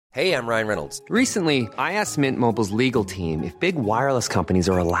Hey, I'm Ryan Reynolds. Recently, I asked Mint Mobile's legal team if big wireless companies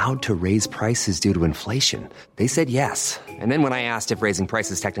are allowed to raise prices due to inflation. They said yes. And then when I asked if raising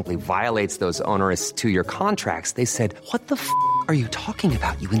prices technically violates those onerous two-year contracts, they said, "What the f*** are you talking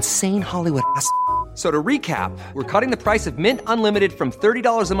about, you insane Hollywood ass?" So to recap, we're cutting the price of Mint Unlimited from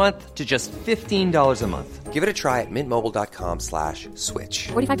 $30 a month to just $15 a month. Give it a try at mintmobile.com/switch.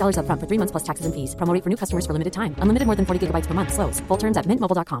 $45 up front for 3 months plus taxes and fees. Promo rate for new customers for limited time. Unlimited more than 40 gigabytes per month. Slows full terms at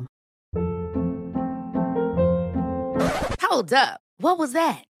mintmobile.com. Hold up. What was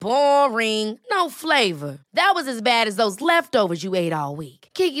that? Boring. No flavor. That was as bad as those leftovers you ate all week.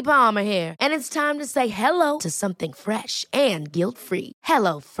 Keke Palmer here, and it's time to say hello to something fresh and guilt-free.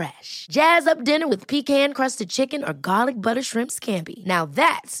 Hello Fresh. Jazz up dinner with pecan-crusted chicken or garlic butter shrimp scampi. Now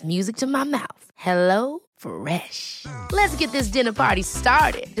that's music to my mouth. Hello Fresh. Let's get this dinner party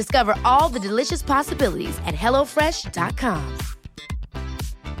started. Discover all the delicious possibilities at hellofresh.com.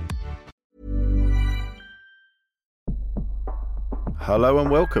 Hello and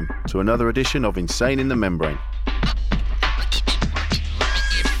welcome to another edition of Insane in the Membrane.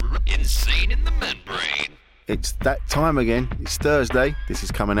 Insane in the Membrane. It's that time again. It's Thursday. This is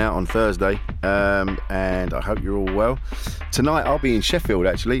coming out on Thursday, and I hope you're all well. Tonight I'll be in Sheffield,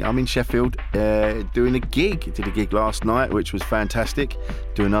 actually. I'm in Sheffield doing a gig. Did a gig last night, which was fantastic.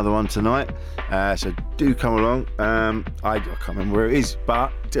 Do another one tonight, so do come along. I can't remember where it is,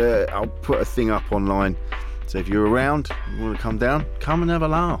 but I'll put a thing up online. So if you're around, you want to come down, come and have a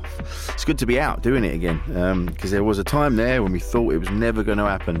laugh. It's good to be out doing it again, because there was a time there when we thought it was never going to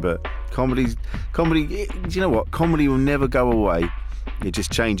happen, but comedy, do you know what? Comedy will never go away. It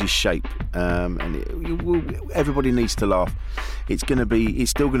just changes shape, and everybody needs to laugh. It's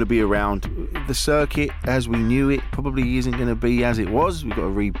still going to be around. The circuit, as we knew it, probably isn't going to be as it was. We've got to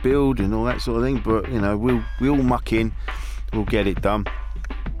rebuild and all that sort of thing, but we'll muck in, we'll get it done.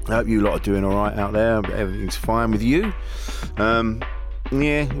 I hope you lot are doing all right out there. Everything's fine with you. I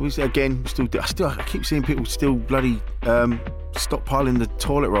keep seeing people still bloody stockpiling the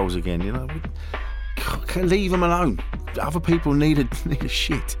toilet rolls again. Leave them alone. Other people need a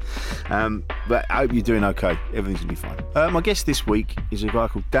shit. But I hope you're doing okay. Everything's gonna be fine. My guest this week is a guy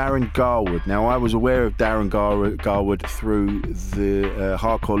called Darren Garwood. Now, I was aware of Darren Garwood through the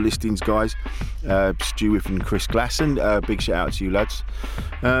Hardcore Listings guys, Stu Whiff and Chris Glasson. Big shout out to you lads.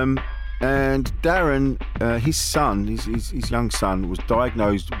 And Darren, his son, his young son, was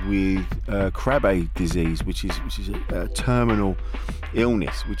diagnosed with Krabbe disease, which is a terminal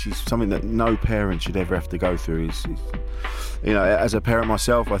illness, which is something that no parent should ever have to go through. As a parent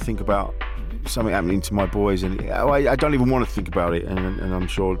myself, I think about something happening to my boys, and I don't even want to think about it. And I'm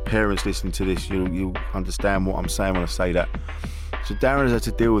sure parents listening to this, you'll understand what I'm saying when I say that. So Darren has had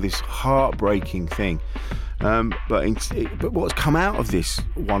to deal with this heartbreaking thing. But what's come out of this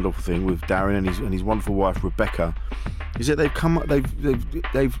wonderful thing with Darren and his wonderful wife Rebecca is that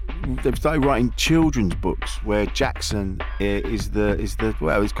they've started writing children's books where Jackson is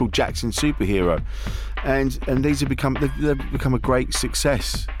it's called Jackson Superhero, and they've become a great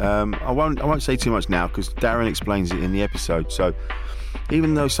success. I won't say too much now because Darren explains it in the episode. So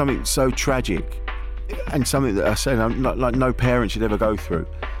even though something so tragic and something that I say like no parent should ever go through,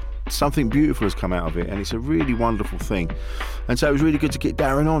 something beautiful has come out of it, and it's a really wonderful thing. And so it was really good to get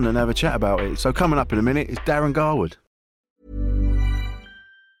Darren on and have a chat about it. So coming up in a minute is Darren Garwood.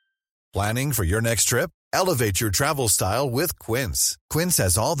 Planning for your next trip? Elevate your travel style with Quince. Quince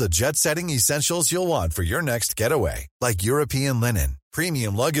has all the jet-setting essentials you'll want for your next getaway, like European linen,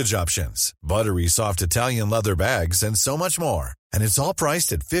 premium luggage options, buttery soft Italian leather bags, and so much more. And it's all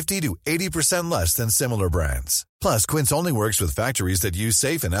priced at 50 to 80% less than similar brands. Plus, Quince only works with factories that use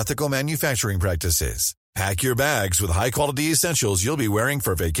safe and ethical manufacturing practices. Pack your bags with high-quality essentials you'll be wearing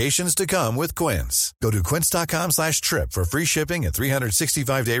for vacations to come with Quince. Go to quince.com/trip for free shipping and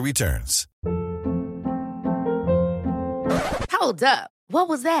 365-day returns. Hold up. What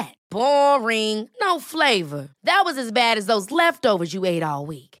was that? Boring. No flavor. That was as bad as those leftovers you ate all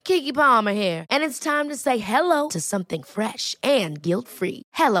week. Keke Palmer here, and it's time to say hello to something fresh and guilt-free.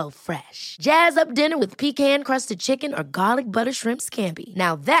 Hello Fresh. Jazz up dinner with pecan-crusted chicken or garlic butter shrimp scampi.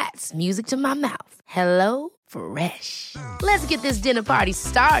 Now that's music to my mouth. Hello Fresh. Let's get this dinner party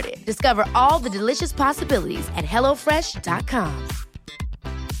started. Discover all the delicious possibilities at hellofresh.com.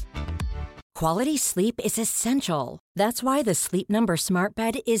 Quality sleep is essential. That's why the Sleep Number Smart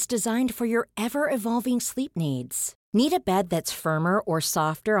Bed is designed for your ever-evolving sleep needs. Need a bed that's firmer or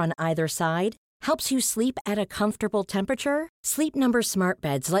softer on either side? Helps you sleep at a comfortable temperature? Sleep Number Smart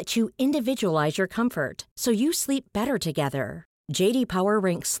Beds let you individualize your comfort so you sleep better together. JD Power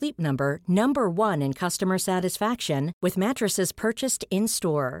ranks Sleep Number number 1 in customer satisfaction with mattresses purchased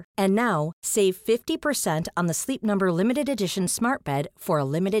in-store. And now, save 50% on the Sleep Number Limited Edition Smart Bed for a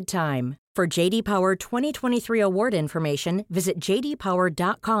limited time. For JD Power 2023 award information, visit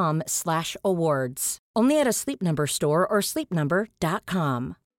jdpower.com/awards. Only at a Sleep Number store or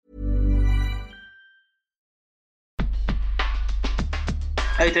sleepnumber.com.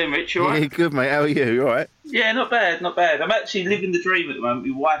 How you doing, Rich? You all right? Yeah, good, mate. How are you? You all right? Yeah, not bad, not bad. I'm actually living the dream at the moment.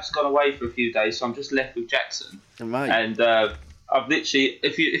 My wife's gone away for a few days, so I'm just left with Jackson. Mate. And I've literally,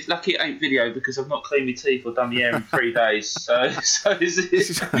 if lucky it ain't video, because I've not cleaned my teeth or done my hair in 3 days. So this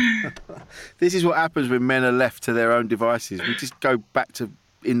is what happens when men are left to their own devices. We just go back to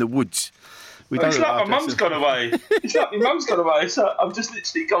in the woods. It's like my mum's gone away. It's like my mum's gone away. So I've just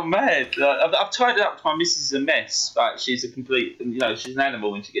literally gone mad. I've tied it up. My missus is a mess. Like, she's a complete, she's an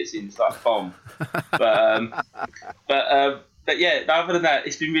animal when she gets in. It's like a bomb. But yeah, other than that,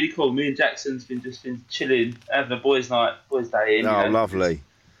 it's been really cool. Me and Jackson's been chilling, having a boys' day in. Oh, lovely.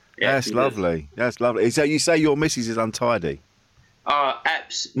 Yeah, that's lovely. Good. That's lovely. So you say your missus is untidy?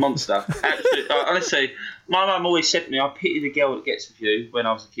 Apps monster. Absolutely. Honestly, my mum always said to me, I pity the girl that gets with you when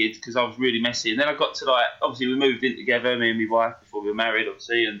I was a kid, because I was really messy. And then I got to, obviously we moved in together, me and my wife, before we were married,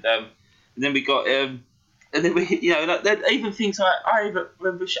 obviously. And then we got, and then we, even things like, I even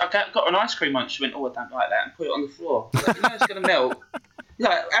remember I got an ice cream once. She went, oh, I don't like that, and put it on the floor. I was like, it's going to melt.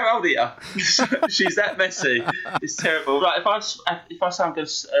 Like, how old are you? She's that messy. It's terrible. Right, if I say I'm going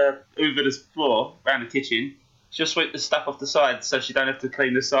to hoover the floor around the kitchen, she'll sweep the stuff off the sides so she don't have to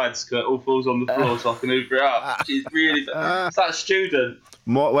clean the sides because it all falls on the floor so I can hoover it up. She's really... It's like a student.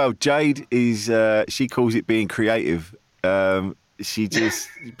 Well, Jade is... she calls it being creative. She just...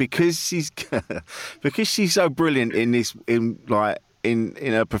 because she's so brilliant in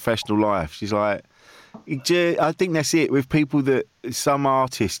her professional life, she's like... I think that's it with people that... Some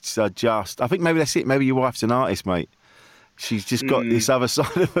artists are just... I think maybe that's it. Maybe your wife's an artist, mate. She's just got this other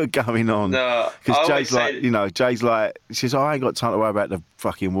side of her going on. Because Jay's like, she says, I ain't got time to worry about the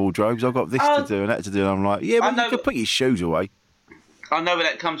fucking wardrobes. I've got this to do and that to do. And I'm like, yeah, but you can put your shoes away. I know where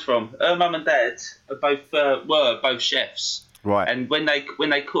that comes from. Her mum and dad were both chefs. Right. And when they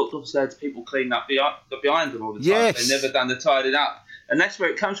cooked, obviously they had people clean up behind them all the time. Yes. They never done the tidying up. And that's where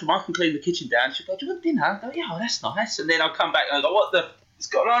it comes from. I can clean the kitchen down. She'll go, do you want dinner? I go, yeah, that's nice. And then I'll come back and I go, what the... It's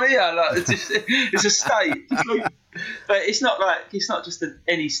going on here. Like, it's a state. But it's not just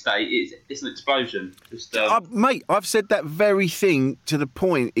any state. It's an explosion. Mate, I've said that very thing to the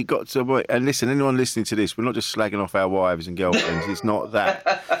point it got to a point. And listen, anyone listening to this, we're not just slagging off our wives and girlfriends. It's not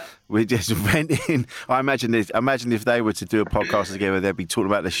that. We're just venting. I imagine if they were to do a podcast together, they'd be talking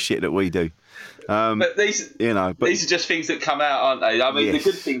about the shit that we do. But these are just things that come out, aren't they? I mean, yes.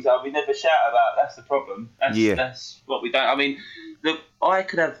 The good things are we never shout about. That's the problem. That's what we don't. I mean. Look, I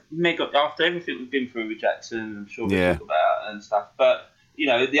could have after everything we've been through with Jackson, I'm sure we'll talk about and stuff. But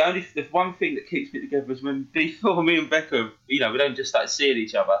the one thing that keeps me together is when before me and Becca, we don't just start seeing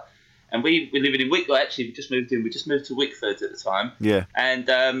each other, and we're living in Wickford. Actually, we just moved to Wickford at the time. Yeah. And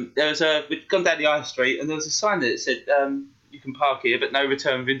we'd gone down the high street, and there was a sign that said you can park here, but no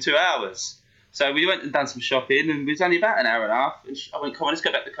return within 2 hours. So we went and done some shopping, and it was only about an hour and a half. And I went, come on, let's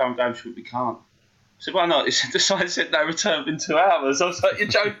go back to the car and go home. She went, we can't. I said, why not? The sign said no return within 2 hours. I was like, you're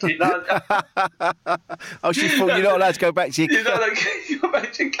joking. Oh, she thought you're not allowed to go back to your car. You're not allowed to go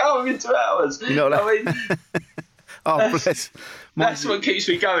back to your car within 2 hours. You're not allowed. I mean, oh, bless. That's what keeps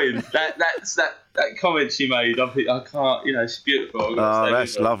me going. That's that comment she made. I think I can't. It's beautiful. Oh,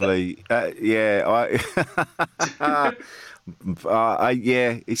 that's lovely. Yeah,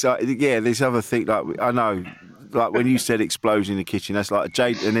 it's like this other thing. Like I know. Like when you said explosion in the kitchen, that's like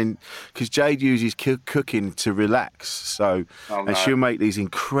Jade, and then because Jade uses cooking to relax, so and she'll make these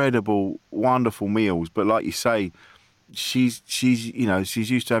incredible, wonderful meals. But like you say, she's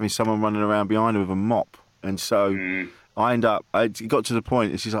used to having someone running around behind her with a mop, and so it got to the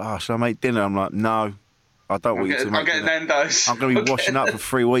point, and she's like, "Oh, should I make dinner?" I'm like, "No, I don't want you to make dinner. Nando's. I'm going to be washing up for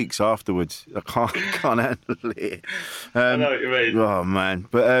 3 weeks afterwards. I can't handle it." I know what you mean. Oh man,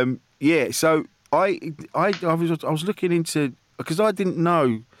 but so. I was looking into, because I didn't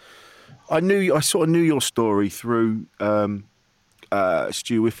know. I sort of knew your story through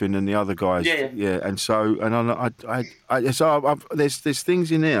Stu Whiffen and the other guys. Yeah. And so there's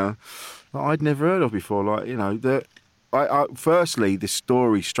things in there that I'd never heard of before. Like firstly, this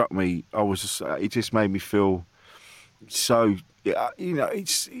story struck me. It just made me feel so.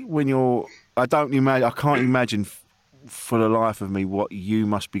 It's when you're. I can't imagine for the life of me what you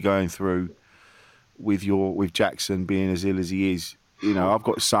must be going through. With Jackson being as ill as he is, you know, I've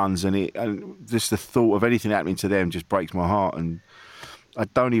got sons, and just the thought of anything happening to them just breaks my heart. And I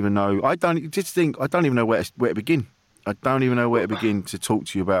don't even know. I don't even know where to begin. I don't even know where to begin to talk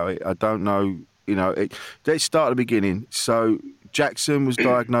to you about it. I don't know. You know, let's start at the beginning. So Jackson was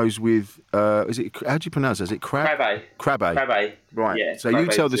diagnosed with, how do you pronounce it? Is it Krabbe? Krabbe. Right. Yeah, so you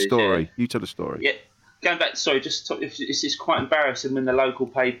tell the story. Yeah. You tell the story. Yeah. Going back, it's quite embarrassing when the local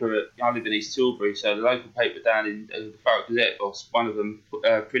paper, I live in East Tilbury, so the local paper down in the Thurrock Gazette, one of them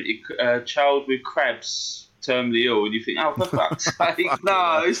printed child with crabs terminally ill, and you think, oh, for fuck's sake,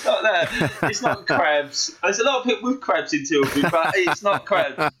 no, it's not that. It's not crabs. There's a lot of people with crabs in Tilbury, but it's not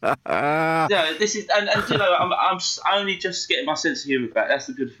crabs. This is, and you know, I'm only just getting my sense of humour back. That's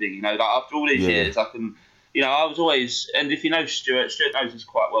the good thing, you know. Like after all these years, I can, you know, I was always, and if you know Stuart knows us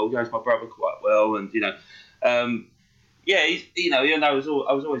quite well. He knows my brother quite well, and you know, I was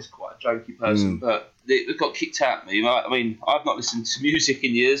always quite a jokey person, but it got kicked out of me. I mean, I've not listened to music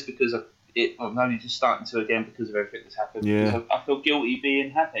in years because I'm only just starting to again because of everything that's happened. Yeah. I feel guilty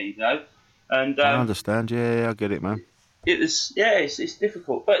being happy, you know. And I understand. Yeah, I get it, man. It was, it's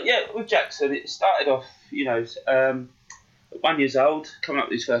difficult, but yeah, with Jackson, it started off, you know, 1 year old, coming up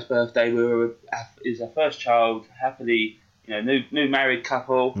with his first birthday. It was our first child, happily, you know, new married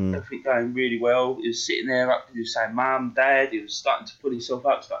couple, everything going really well. He was sitting there, he was saying, "Mum, Dad." He was starting to pull himself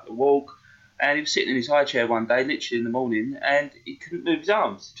up, starting to walk. And he was sitting in his high chair one day, literally in the morning, and he couldn't move his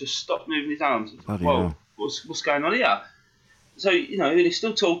arms. Just stopped moving his arms. Well, what's going on here? So, you know, he's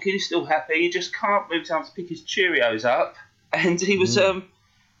still talking, he's still happy. He just can't move his arms to pick his Cheerios up. And he was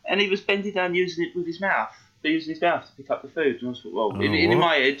bending down using it with his mouth. Using his mouth to pick up the food. And I thought, well, in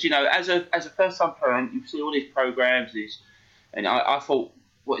my head, you know, as a first-time parent, you see all these programs, and I thought,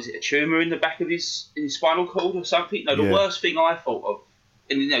 what is it, a tumour in the back of his spinal cord or something? You know, the worst thing I thought of.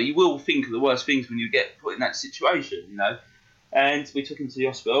 And, you know, you will think of the worst things when you get put in that situation, you know. And we took him to the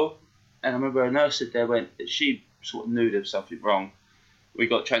hospital, and I remember a nurse said she sort of knew there was something wrong. We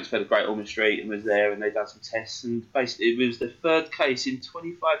got transferred to Great Ormond Street and was there, and they done some tests, and basically it was the third case in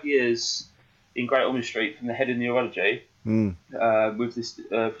 25 years in Great Ormond Street from the head of neurology with this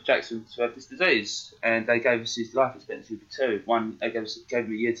for Jackson to have this disease, and they gave us his life expectancy for 2. One, they gave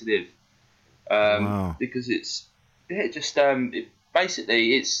him a year to live, because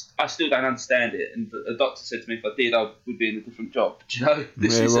basically, I still don't understand it, and the doctor said to me if I did, I would be in a different job. Do you know,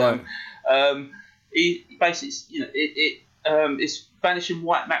 it's vanishing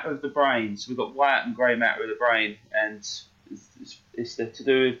white matter of the brain. So we've got white and grey matter of the brain, and it's to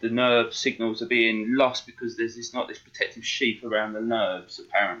do with the nerve signals are being lost because there's not this protective sheath around the nerves,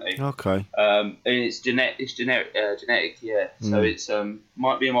 apparently. Okay. And it's genetic, yeah. So it's me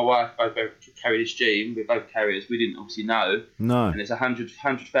and my wife both carry this gene. We're both carriers. We didn't obviously know. No. And there's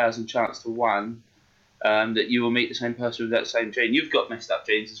 100,000 chance to 1 that you will meet the same person with that same gene. You've got messed up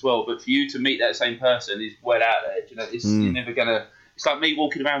genes as well, but for you to meet that same person is well out there. You know, you're never gonna. It's like me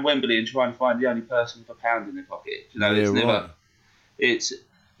walking around Wembley and trying to find the only person with £1 in their pocket. You know, it's never.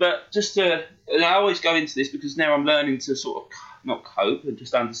 But just to, and I always go into this because now I'm learning to sort of not cope and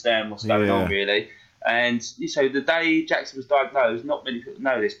just understand what's going on, really. And so the day Jackson was diagnosed, not many people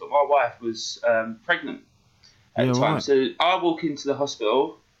know this, but my wife was pregnant at the time. Right. So I walk into the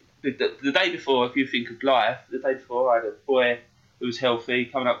hospital the day before. If you think of life, the day before I had a boy who was healthy,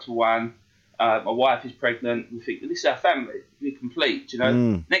 coming up to 1. My wife is pregnant. We think, this is our family. We're complete, you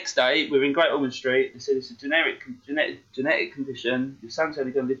know. Next day, we're in Great Ormond Street. They said it's a genetic condition. Your son's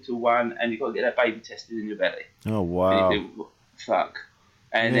only going to live till 1, and you've got to get that baby tested in your belly. Oh, wow. And you think, fuck.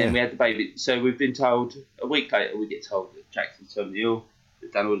 And then we had the baby. So we've been told, a week later, we get told that Jackson's terminally ill.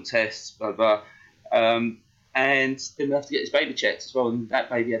 We've done all the tests, blah, blah. And then we have to get this baby checked as well. And that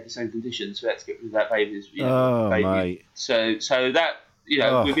baby had the same condition, so we had to get rid of that baby. Baby. Mate. So that... You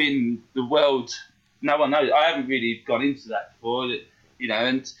know, within the world, no one knows. I haven't really gone into that before, you know,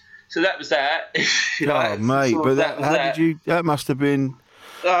 and so that was that. Mate, but that must have been.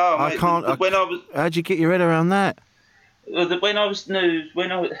 Oh, I can't. How'd you get your head around that? When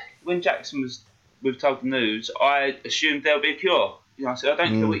Jackson was told the news, I assumed there'll be a cure. You know, I said, I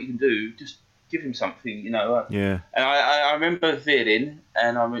don't care what you can do, just give him something, you know. Yeah. And I remember feeling,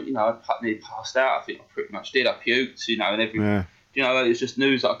 and I nearly passed out. I think I pretty much did. I puked, you know, and everything. Yeah. You know, it was just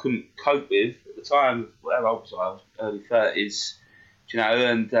news that I couldn't cope with at the time. How old was I? I was early 30s, you know,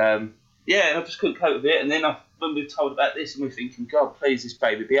 and I just couldn't cope with it. And then when we were told about this, and we're thinking, God, please, this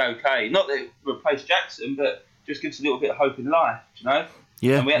baby be okay. Not that it replaced Jackson, but just gives a little bit of hope in life, you know.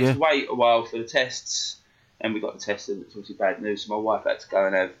 Yeah. And we had to wait a while for the tests, and we got the test, and it was obviously bad news. So my wife had to go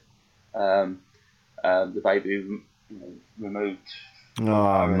and have the baby removed.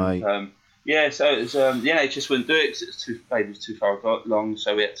 Oh, mate. Yeah, so it was, the NHS wouldn't do it because baby was too far along,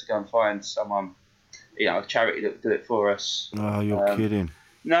 so we had to go and find someone, a charity that would do it for us. Oh, you're kidding.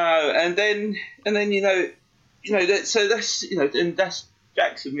 No, and then so that's and that's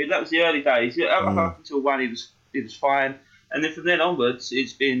Jackson. That was the early days. Up until one, he was fine, and then from then onwards,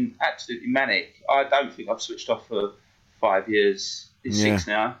 it's been absolutely manic. I don't think I've switched off for 5 years. It's 6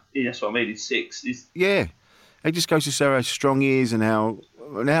 now. Yeah, that's what I mean. It's 6. Yeah, it just goes to show how strong he is and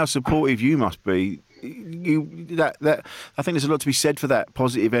how supportive you must be. That I think there's a lot to be said for that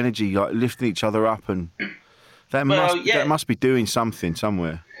positive energy, like lifting each other up, and that must be doing something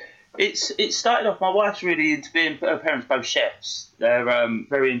somewhere. It started off. My wife's really into being. Her parents both chefs. They're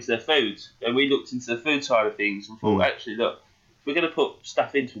very into their food, and we looked into the food side of things and thought, actually, look, if we're going to put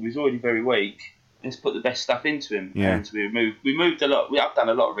stuff into him, he's already very weak. Let's put the best stuff into him. Yeah. And we moved a lot. I've done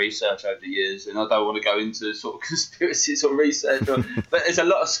a lot of research over the years, and I don't want to go into sort of conspiracies or research, but there's a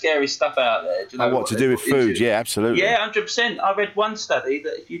lot of scary stuff out there. Do you know what to do with food? Yeah, absolutely. Yeah, 100%. I read one study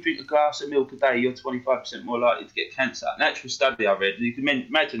that if you drink a glass of milk a day, you're 25% more likely to get cancer. An actual study I read. And you can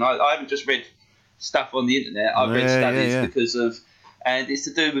imagine, I haven't just read stuff on the internet. I've read studies because of. And it's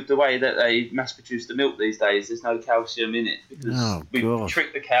to do with the way that they mass-produce the milk these days. There's no calcium in it because we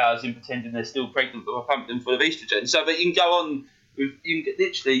trick the cows in pretending they're still pregnant, but we pump them full of estrogen. So, but you can go on. You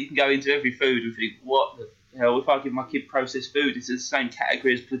can go into every food and think, what the hell? If I give my kid processed food, it's in the same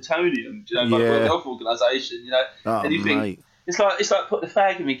category as plutonium. By the World Health Organisation. And you think it's like putting a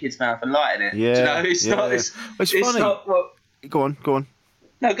fag in my kid's mouth and lighting it. Yeah, it's not. It's funny. Not what. Go on.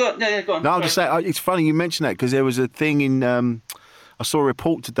 No, go on. Yeah, go on. No, I'm just saying. It's funny you mentioned that because there was a thing in. I saw a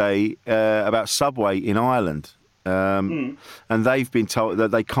report today about Subway in Ireland, and they've been told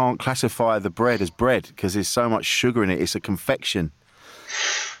that they can't classify the bread as bread because there's so much sugar in it. It's a confection.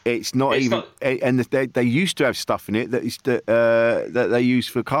 It's not even. And they used to have stuff in it that they use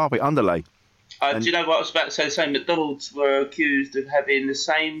for carpet underlay. Do you know what I was about to say? So McDonald's were accused of having the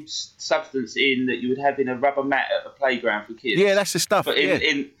same substance in that you would have in a rubber mat at a playground for kids. Yeah, that's the stuff. But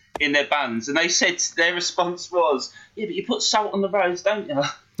in their buns, and they said their response was, "Yeah, but you put salt on the roads, don't you?"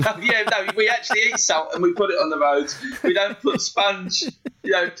 We actually eat salt and we put it on the roads. We don't put sponge.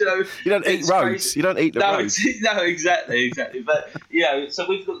 You don't eat roads. Crazy. You don't eat the roads. No, exactly. But so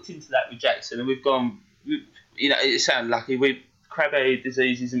we've looked into that with Jackson, and we've gone. It sounds lucky. Krabbe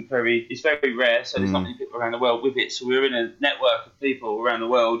disease it's very rare, so there's not many people around the world with it. So we're in a network of people around the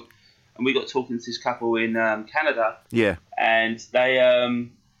world, and we got talking to this couple in Canada. Yeah, and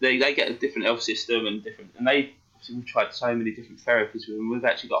they get a different health system and we've tried so many different therapies with them. We've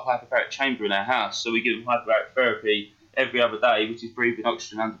actually got a hyperbaric chamber in our house, so we give them hyperbaric therapy every other day, which is breathing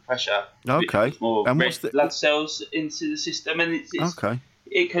oxygen under pressure. Okay. More blood cells into the system, and it's okay.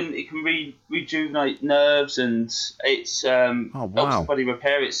 It can rejuvenate nerves, and it's helps the body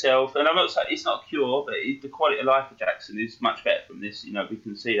repair itself. And I'm not saying it's not a cure, but the quality of life of Jackson is much better from this. We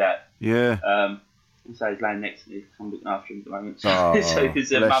can see that. Yeah. So he's laying next to me because I'm looking after him at the moment. So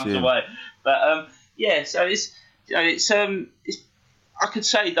his mum's away. But so it's I could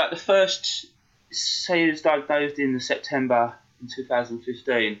say that the first, say he was diagnosed in September in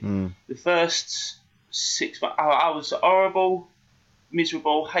 2015. The first 6 months, I was horrible,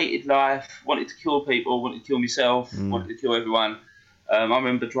 miserable, hated life, wanted to kill people, wanted to kill myself, wanted to kill everyone. I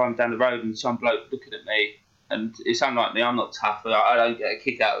remember driving down the road and some bloke looking at me. And it's unlike me. I'm not tough. I don't get a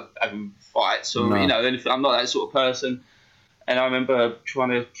kick out of having fights or anything. I'm not that sort of person. And I remember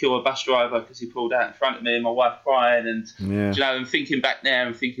trying to kill a bus driver because he pulled out in front of me, and my wife crying, and and thinking back now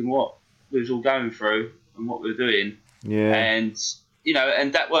and thinking what we was all going through and what we were doing. Yeah. And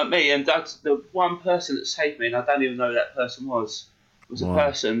and that weren't me. And that's the one person that saved me, and I don't even know who that person was a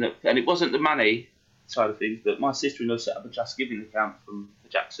person that, and it wasn't the money side of things, but my sister-in-law set up a Just Giving account for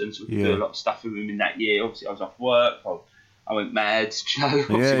Jackson, so we could do a lot of stuff with him in that year. Obviously, I was off work. I went mad. Went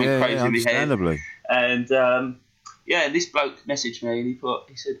crazy in my head. And this bloke messaged me, and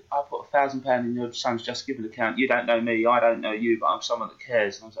he said, "I put £1,000 in your son's Just Giving account. You don't know me, I don't know you, but I'm someone that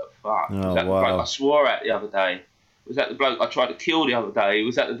cares." And I was like, "Fuck." Was that the bloke I swore at the other day? Was that the bloke I tried to kill the other day?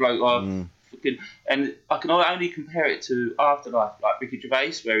 Was that the bloke I fucking... And I can only compare it to Afterlife, like Ricky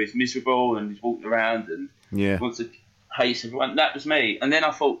Gervais, where he's miserable and he's walking around and wants to hate everyone. That was me. And then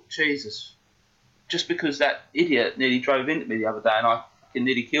I thought, Jesus, just because that idiot nearly drove into me the other day and I fucking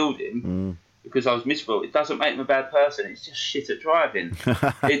nearly killed him because I was miserable, it doesn't make him a bad person. It's just shit at driving.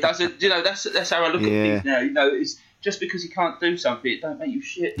 It doesn't, that's how I look at things now. It's just because he can't do something, it don't make you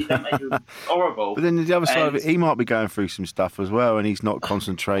shit. It don't make you horrible. But then the other side of it, he might be going through some stuff as well, and he's not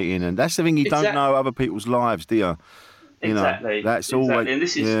concentrating. And that's the thing, you don't know other people's lives, do you? Exactly. That's always. And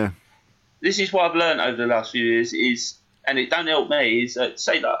this is what I've learned over the last few years is and it don't help me is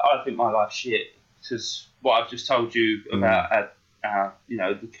say that I think my life's shit because what I've just told you about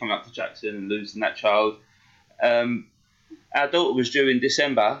coming up to Jackson and losing that child. Our daughter was due in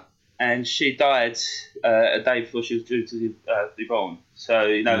December, and she died a day before she was due to be born. So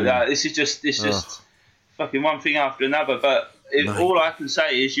this is just fucking one thing after another. But all I can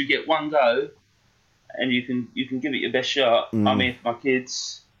say is you get one go, and you can give it your best shot. I mean, for my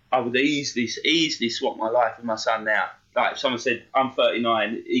kids, I would easily swap my life with my son now. Like if someone said I'm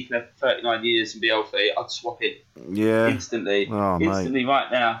 39, he can have 39 years and be healthy, I'd swap it instantly right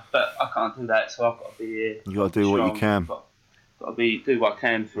now. But I can't do that, so I've got to be here. You got to do what you can. Got to do what I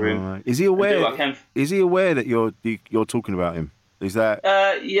can for him. Right. Is he aware? Is he aware that you're talking about him? Is that?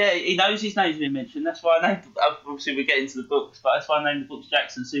 Yeah, he knows his name's been mentioned. That's why I named. Obviously, we get into the books, but that's why I named the books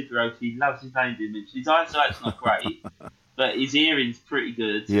Jackson Superhero. He loves his name being mentioned. His eyesight's not great, but his hearing's pretty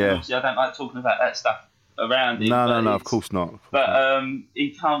good. Yeah. Obviously, I don't like talking about that stuff around him. No, of course not. But he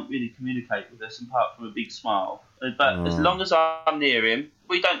can't really communicate with us apart from a big smile. But as long as I'm near him,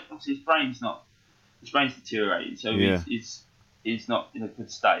 we don't. Obviously, his brain's deteriorating, so he's not in a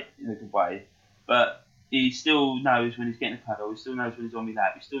good state, in a good way. But he still knows when he's getting a cuddle. He still knows when he's on my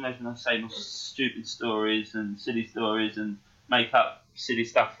lap. He still knows when I say my stupid stories and silly stories and make up silly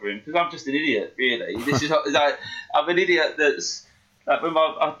stuff for him. Because I'm just an idiot, really. This is like I'm an idiot that's. Like when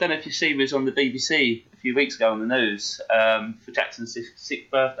I don't know if you see, was on the BBC a few weeks ago on the news for Jackson's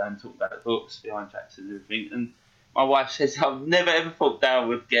 6th birthday and talked about the books behind Jackson and everything. And my wife says, I've never ever thought Dale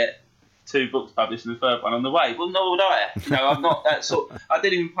would get 2 books published and the third one on the way. Well, nor would I. I'm not that sort. I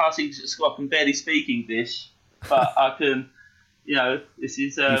didn't even pass English at school. I can barely speak English, but I can. This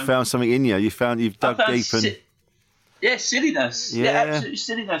is. You found something in you. You've dug deep and. Silliness. Yeah, absolute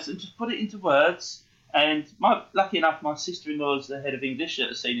silliness, and just put it into words. And lucky enough, my sister-in-law is the head of English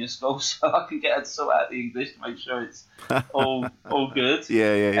at a senior school, so I can get her to sort out the English to make sure it's all good.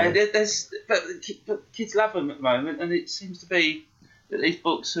 Yeah. And but kids love them at the moment, and it seems to be that these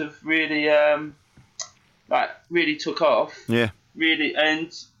books have really, really took off. Yeah. Really,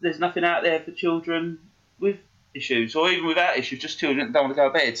 and there's nothing out there for children with issues, or even without issues, just children that don't want to go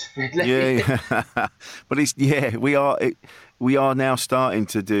to bed. Really. Yeah. But we are now starting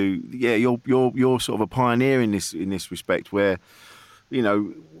to do. Yeah, you're sort of a pioneer in this respect. Where,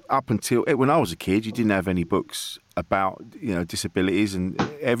 up until when I was a kid, you didn't have any books about disabilities, and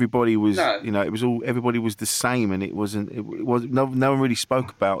everybody was everybody was the same, and it was no one really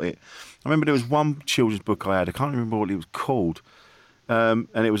spoke about it. I remember there was one children's book I had. I can't remember what it was called. And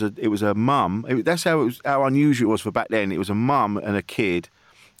it was a mum. That's how unusual it was for back then. It was a mum and a kid,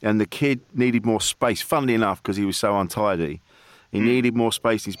 and the kid needed more space. Funnily enough, because he was so untidy, he needed more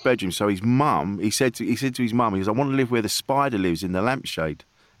space in his bedroom. So his mum, he said to his mum, I want to live where the spider lives, in the lampshade,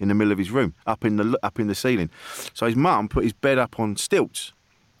 in the middle of his room, up in the ceiling. So his mum put his bed up on stilts,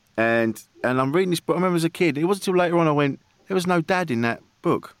 and I'm reading this book. I remember as a kid. It wasn't until later on I went, there was no dad in that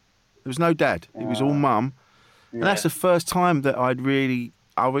book. There was no dad. It was all mum. Yeah. And that's the first time that I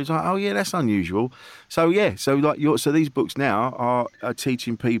was like, oh yeah, that's unusual. So these books now are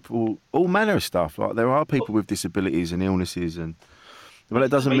teaching people all manner of stuff. Like there are people with disabilities and illnesses, but that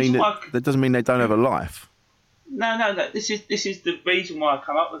doesn't mean they don't have a life. No. This is the reason why I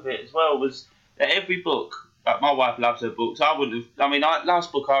come up with it as well. Was that every book. Like my wife loves her books. I wouldn't have. I mean,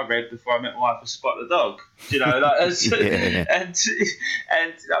 last book I read before I met my wife was Spot the Dog. And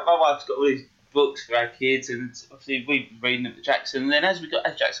my wife's got all these books for our kids, and obviously we've been reading them to Jackson. And then as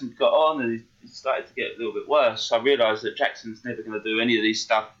Jackson got on and he started to get a little bit worse, I realised that Jackson's never going to do any of these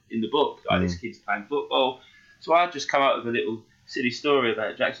stuff in the book. Like this kid's playing football, so I just come up with a little silly story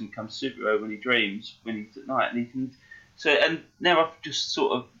about Jackson becomes a superhero when he dreams, when he's at night, and he can. So and now I've just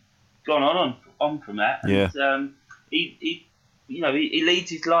sort of gone on from that. And, he leads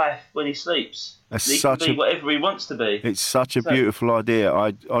his life when he sleeps. He can be whatever he wants to be. It's such a beautiful idea.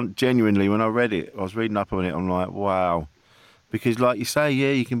 I genuinely, when I read it, I was reading up on it, I'm like, wow. Because like you say,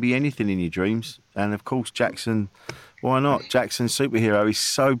 yeah, you can be anything in your dreams. And of course, Jackson, why not? Jackson's superhero is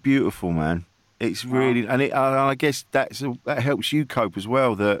so beautiful, man. It's really, and I guess that helps you cope as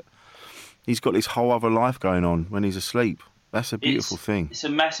well, that he's got this whole other life going on when he's asleep. That's a beautiful thing. It's a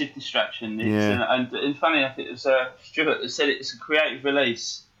massive distraction. And funny enough, it was Stuart that said it's a creative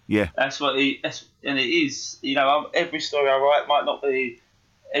release. Yeah. And it is. Every story I write might not be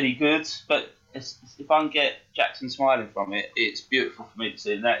any good, but if I can get Jackson smiling from it, it's beautiful for me to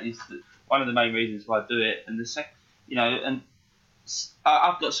see. And that is one of the main reasons why I do it. And the second, and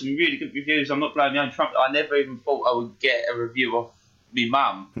I've got some really good reviews. I'm not blowing my own trumpet. I never even thought I would get a review off me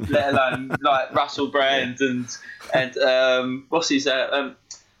mum, let alone like Russell Brand and what's his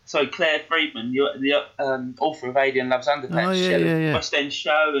Claire Friedman, the author of Alien Loves Underpants, she had a West End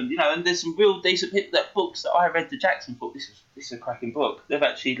show, and and there's some real decent people. That books that I read the Jackson book. This is a cracking book. They've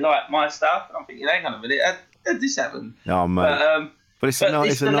actually liked my stuff, and I'm thinking, hang on a minute, how did this happen? Oh mate, but it's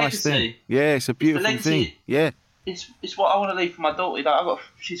a nice thing. Yeah, it's a beautiful thing. Yeah, it's what I want to leave for my daughter. Like,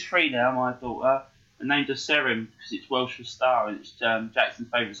 she's 3 now, my daughter. And named her Serim because it's Welsh for star, and it's Jackson's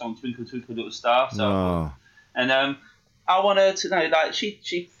favourite song, Twinkle Twinkle Little Star. So, and I want her to know, like,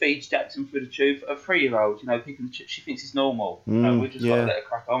 she feeds Jackson through the tube. A 3-year-old, she thinks it's normal. We just got to let her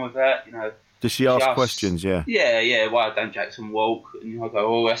crack on with that, Does she ask questions? Yeah. Yeah. Why don't Jackson walk? And I go,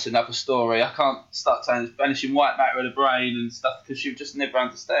 oh, that's another story. I can't start saying it's vanishing white matter of the brain and stuff because she just never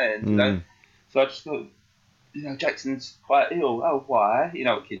understands. So I just go, Jackson's quite ill. Oh, why? You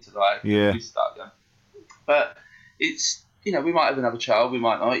know what kids are like. Yeah. We start going. But it's, we might have another child, we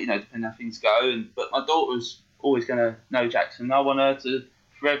might not, depending how things go. But my daughter's always going to know Jackson. I want her to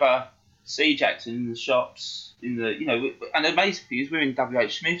forever see Jackson in the shops, and the amazing thing is we're in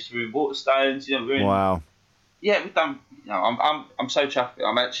WH Smith's, we're in Waterstones, we're in... Wow. Yeah, we've done, I'm so chuffed.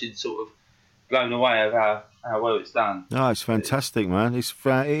 I'm actually sort of blown away of how well it's done. No, it's fantastic, man. It is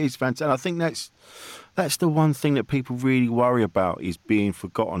fantastic. I think that's the one thing that people really worry about is being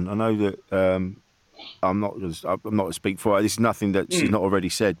forgotten. I know that... I'm not going to speak for her. This is nothing that she's not already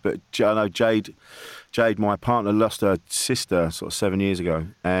said, but I know Jade, my partner, lost her sister sort of 7 years ago,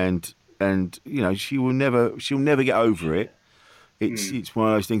 and she'll never get over it. It's one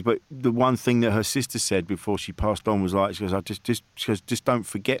of those things. But the one thing that her sister said before she passed on was like, she goes, just don't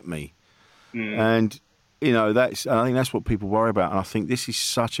forget me, and I think that's what people worry about, and I think this is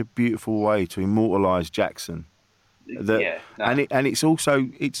such a beautiful way to immortalise Jackson. And it's also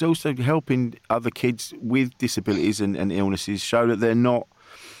helping other kids with disabilities and illnesses show that they're not,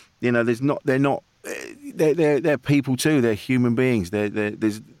 they're people too. They're human beings. They're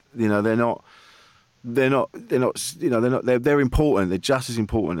important. They're just as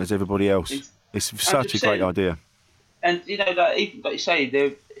important as everybody else. It's such a great idea. And even like you say,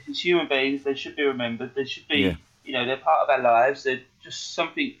 they're human beings. They should be remembered. They should be, they're part of our lives. They're just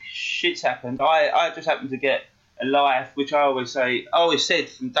something shit's happened. I just happened to get a life, which I always said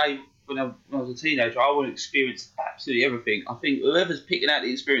from day when I was a teenager, I want to experience absolutely everything. I think whoever's picking out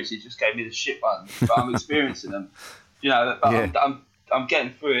the experiences just gave me the shit ones, but I'm experiencing them. I'm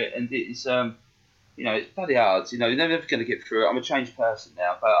getting through it, and it's it's bloody hard. You're never going to get through it. I'm a changed person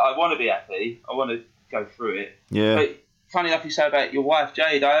now, but I want to be happy. I want to go through it. Yeah. But funny enough, you say about your wife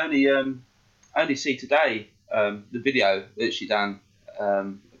Jade. I only see today the video that she done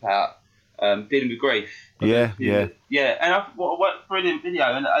about dealing with grief. Yeah. And what a brilliant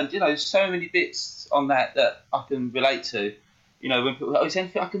video, and so many bits on that I can relate to. When people, is there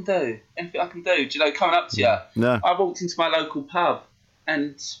anything I can do? Anything I can do? Coming up to you. No. I walked into my local pub,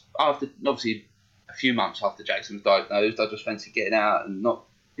 and after obviously a few months after Jackson was diagnosed, I just fancied getting out and not,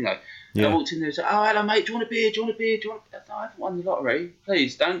 Yeah. And I walked in there and said, "Oh, hello, mate. Do you want a beer? Do you want a beer? No, I haven't won the lottery.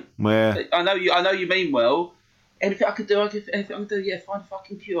 Please don't. Yeah. I know you mean well. Anything I can do, anything I can do. Yeah, find a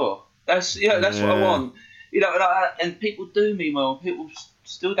fucking cure. That's what I want." And people do mean well. People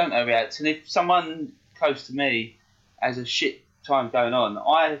still don't overreact. And if someone close to me has a shit time going on,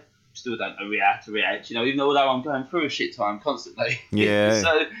 I still don't know how to react. Even though I'm going through a shit time constantly. Yeah.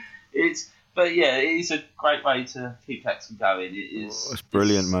 So it is a great way to keep Jackson going. It is. It's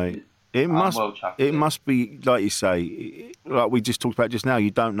brilliant, mate. It must be, like you say, like we just talked about just now. You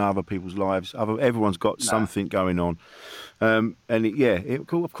don't know other people's lives. Everyone's got something going on,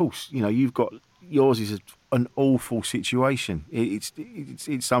 of course, you've got yours is an awful situation. It's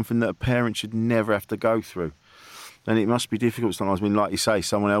something that a parent should never have to go through, and it must be difficult sometimes. I mean, like you say,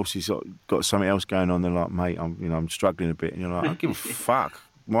 someone else has got something else going on. They're like, mate, I'm struggling a bit, and you're like, I don't give a fuck.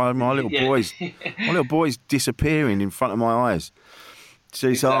 My little boy's disappearing in front of my eyes. So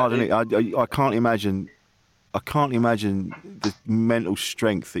it's hard, isn't it? I can't imagine the mental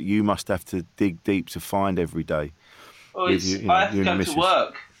strength that you must have to dig deep to find every day. Well, I have to go to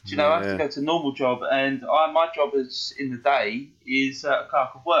work. I have to go to a normal job, and my job is in the day is a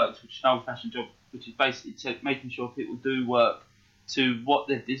clerk of works, which is an old-fashioned job, which is basically making sure people do work to what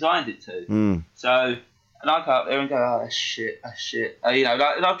they've designed it to. So, and I go up there and go, "Oh, that's shit." And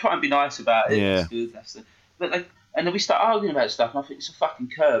I try and be nice about it. Yeah. It's good. And then we start arguing about stuff, and I think it's a fucking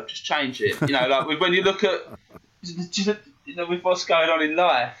curve. Just change it. Like when you look at, with what's going on in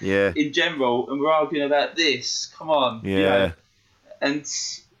life, in general, and we're arguing about this. Come on. Yeah. And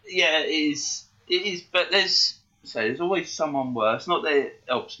it is. But there's always someone worse. Not that it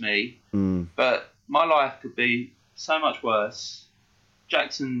helps me, but my life could be so much worse.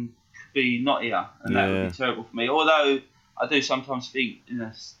 Jackson could be not here, and that would be terrible for me. Although I do sometimes think,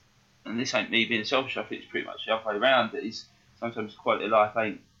 and this ain't me being selfish, I think it's pretty much the other way around, is sometimes quality of life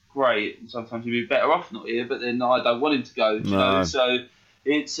ain't great, and sometimes you'd be better off not here, but then I don't want him to go, you know, so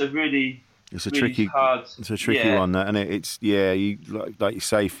it's a really... It's a really tricky, hard, it's a tricky one, that, and it's you like you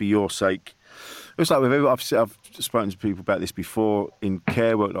say, for your sake. It's like with I've spoken to people about this before in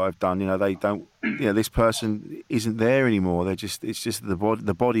care work that I've done. You know, they don't. You know, this person isn't there anymore. It's just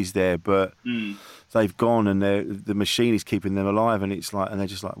the body's there, but they've gone, and the machine is keeping them alive. And it's like, and they're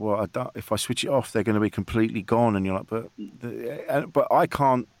just like, well, if I switch it off, they're going to be completely gone. And you're like, but I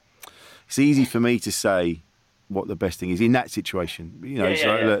can't. It's easy for me to say what the best thing is in that situation. You know,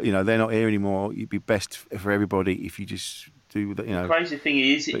 look, you know, they're not here anymore. It'd be best for everybody if you just do that. You know, the crazy thing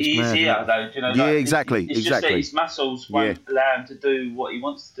is, he's here though. Do you know? Yeah, like, exactly. It's just that his muscles won't allow him to do what he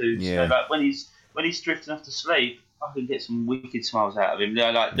wants to do. Yeah. So like when he's drifting off to sleep, I can get some wicked smiles out of him. You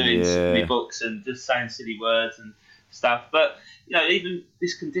know, like doing silly books and just saying silly words and stuff. But you know, even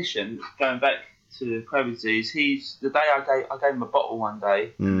this condition, going back to Crohn's disease, the day I gave him a bottle one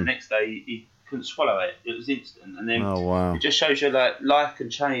day, and the next day he couldn't swallow it. It was instant, and then it just shows you that life can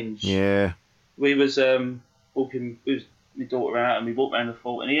change. Yeah. We was walking with my daughter out, and we walked around the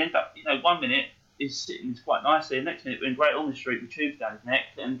fort, and he ended up, you know, 1 minute he's sitting quite nicely, and next minute we're in Great Ormond Street with tubes down his neck,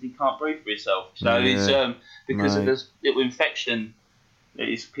 and he can't breathe for himself. So it's because of this little infection that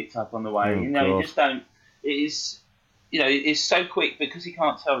he's picked up on the way. You know, you just don't. It is, you know, it's so quick because he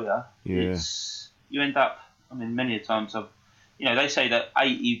can't tell you. Yeah. You end up. I mean, many a times you know, they say that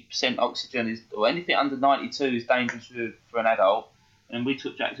 80% oxygen is, or anything under 92 is dangerous for an adult. And we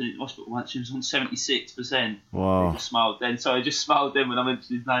took Jackson to the hospital once. He was on 76%. Wow. I just smiled then. So I just smiled then when I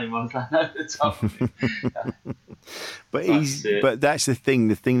mentioned his name. I was like, no, that's top of me. But that's the thing.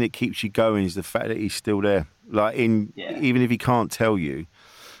 The thing that keeps you going is the fact that he's still there. Like even if he can't tell you,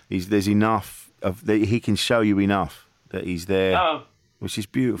 there's enough of that he can show you enough that he's there, which is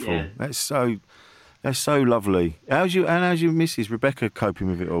beautiful. Yeah. That's so lovely. How's your Mrs. Rebecca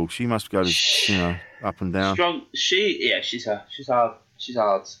coping with it all? She must go to, up and down. Strong. She's hard. She's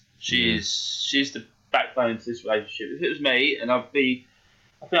hard. She's the backbone to this relationship. If it was me, and I think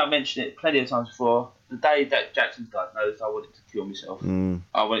I mentioned it plenty of times before, the day that Jackson's diagnosed, I wanted to kill myself.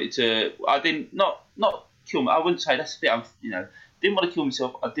 I didn't not kill me. I wouldn't say that's a bit. Didn't want to kill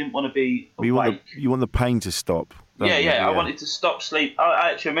myself. I didn't want to be awake. You want the pain to stop. Yeah. I wanted to stop sleep.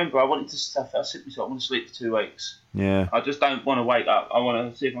 I actually remember I wanted to stuff. I said to myself, I want to sleep for 2 weeks. Yeah. I just don't want to wake up. I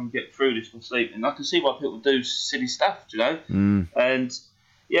want to see if I can get through this with sleep. And I can see why people do silly stuff, you know. And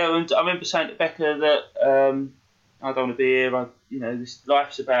and I remember saying to Becca that I don't want to be here. This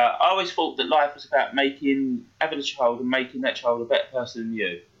life's about. I always thought that life was about having a child and making that child a better person than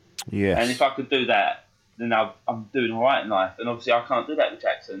you. Yeah. And if I could do that, then I'm doing all right in life. And obviously I can't do that with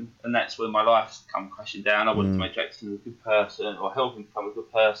Jackson, and that's when my life's come crashing down. I wanted to make Jackson a good person, or help him become a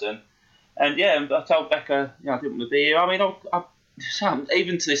good person. And I told Becca, I didn't want to be here. I mean,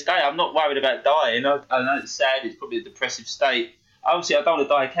 even to this day, I'm not worried about dying. I know it's sad, it's probably a depressive state. Obviously, I don't want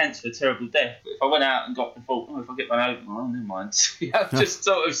to die of cancer, a terrible death. But if I went out and got the thought, if I get run over, never mind. Just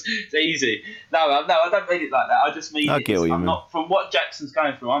sort of, it's easy. No, I don't mean it like that. I just mean I'm not, from what Jackson's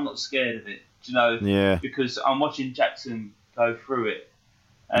going through, I'm not scared of it. You know, because I'm watching Jackson go through it,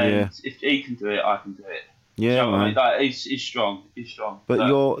 and if he can do it, I can do it. Yeah, man. I mean? Like, he's strong. He's strong. But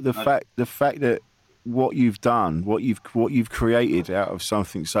the fact that what you've done, what you've created out of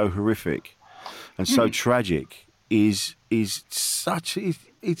something so horrific and so tragic is such.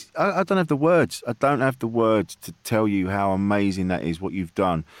 I don't have the words. I don't have the words to tell you how amazing that is. What you've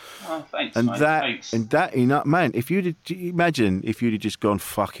done. Oh, thanks, and mate. Thanks. Man, if you'd just gone,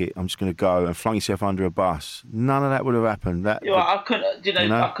 fuck it, I'm just going to go, and flung yourself under a bus, none of that would have happened. I couldn't.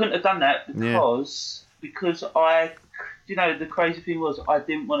 I couldn't have done that because I, the crazy thing was I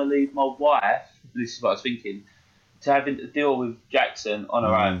didn't want to leave my wife. This is what I was thinking, to having to deal with Jackson on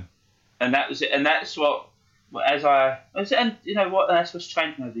her own, and that was it. And that's what. And you know what? That's what's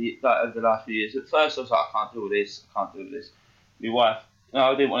changed over the last few years. At first, I was like, I can't deal with this. My wife,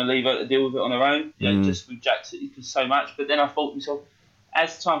 I didn't want to leave her to deal with it on her own. Just with Jackson, he does so much. But then I thought to myself,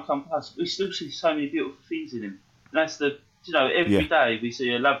 as the time comes past, we still see so many beautiful things in him. And that's every day we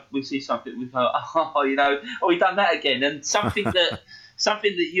see something. We go, we done that again, and something that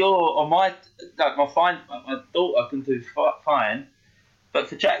you're or my daughter can do fine. But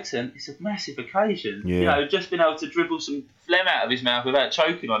for Jackson, it's a massive occasion. Yeah. Just being able to dribble some phlegm out of his mouth without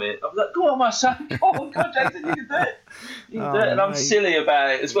choking on it. I was like, go on, my son. Go on, Jackson, you can do it. You can do it. And I'm silly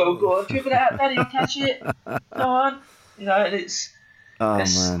about it as well. Go on, dribble it out, Daddy, I'll catch it. Go on. And it's...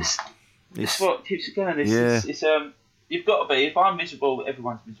 It's what keeps it going. It's you've got to be. If I'm miserable,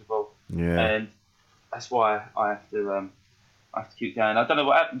 everyone's miserable. Yeah. And that's why I have to... I have to keep going. I don't know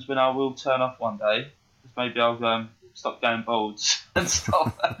what happens when I will turn off one day. Maybe I'll stop going boards and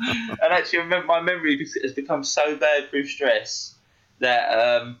stuff. And actually, my memory has become so bad through stress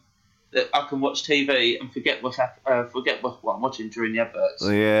that that I can watch TV and forget what I'm watching during the adverts.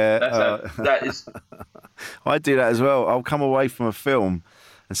 Yeah, that is. I do that as well. I'll come away from a film,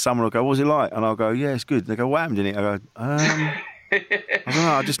 and someone will go, "What was it like?" And I'll go, "Yeah, it's good." And they go, "What happened in it?" I go, I don't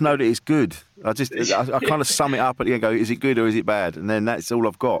know. I just know that it's good. I kind of sum it up at the end. Go, is it good or is it bad? And then that's all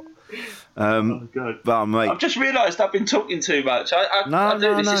I've got. Oh God. But mate, I've just realised I've been talking too much.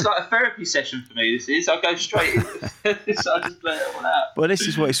 This is like a therapy session for me. This is. I go straight into this. I just let it all out. Well, this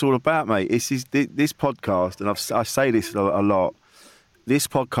is what it's all about, mate. This podcast, and I say this a lot. This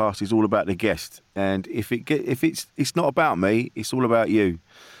podcast is all about the guest, and if it's not about me, it's all about you.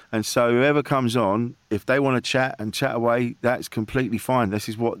 And so whoever comes on, if they want to chat away, that's completely fine. This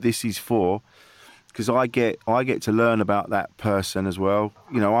is what this is for. Because I get to learn about that person as well.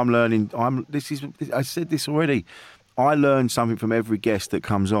 You know, I'm learning. I said this already. I learn something from every guest that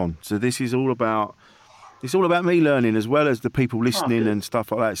comes on. So this is all about. It's all about me learning as well as the people listening and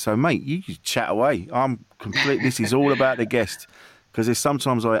stuff like that. So mate, you just chat away. This is all about the guest. Because there's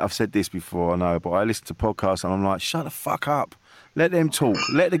sometimes I've said this before, I know, but I listen to podcasts and I'm like, shut the fuck up. Let them talk.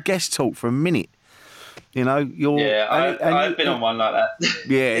 Let the guest talk for a minute. You know, I've been on one like that.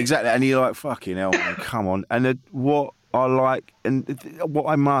 Yeah, exactly. And you're like, fucking hell, man, come on. And what I like, and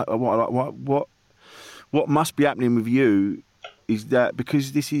what must be happening with you is that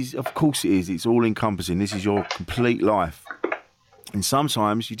because this is, of course, it's all encompassing. This is your complete life, and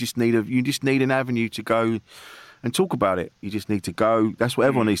sometimes you just need an avenue to go and talk about it. You just need to go. That's what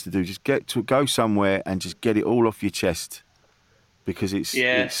everyone needs to do. Just go somewhere and just get it all off your chest. Because it's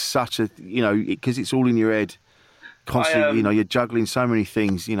such a, because it's all in your head constantly, you're juggling so many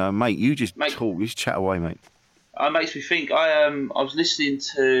things, mate, you just talk, you just chat away, mate. It makes me think, I was listening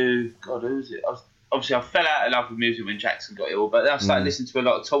to, God, who was it? I fell out of love with music when Jackson got ill, but then I started listening to a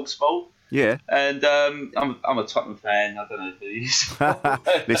lot of TalkSport. Yeah. And I'm a Tottenham fan, I don't know if it is.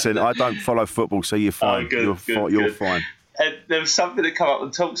 Listen, I don't follow football, so you're fine. You're fine. And there was something that came up on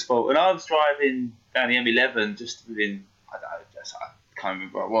TalkSport, and I was driving down the M11 just within, I can't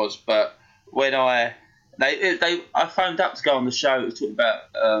remember where I was, but when I phoned up to go on the show to talk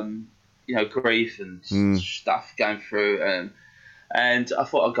about grief and stuff going through, and I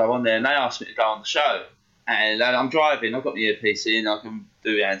thought I'd go on there, and they asked me to go on the show, and I'm driving, I've got my earpiece in, I can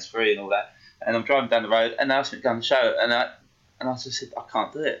do hands free and all that, and I'm driving down the road, and they asked me to go on the show, and I just said I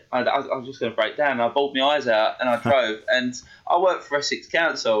can't do it. I was just going to break down. And I bawled my eyes out, and I drove, and I work for Essex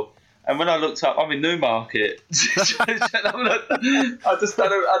Council. And when I looked up, I'm in Newmarket. I just don't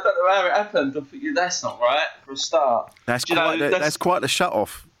know how it happened. I'm thinking that's not right for a start. That's quite the shut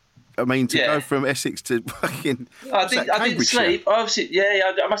off. I mean, to go from Essex to fucking. I didn't sleep. Obviously,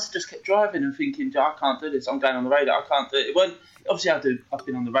 I must have just kept driving and thinking, I can't do this. I'm going on the radio. I can't do it. Obviously, I've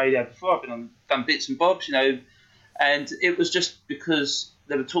been on the radio before. I've done bits and bobs, and it was just because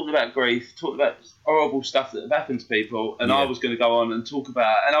they were talking about grief, talking about horrible stuff that have happened to people, and I was going to go on and talk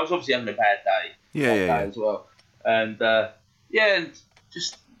about, and I was obviously having a bad day, as well, and and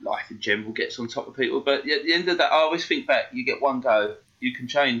just life in general gets on top of people. But at the end of that, I always think back. You get one go, you can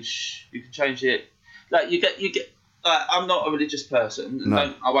change it. Like you get. Like, I'm not a religious person.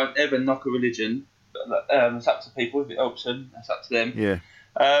 No. I won't ever knock a religion. But, it's up to people. If it helps them, that's up to them. Yeah.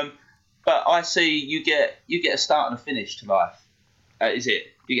 But I see you get a start and a finish to life. Is it?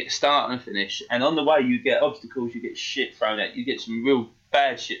 You get a start and a finish, and on the way you get obstacles, you get shit thrown at you, get some real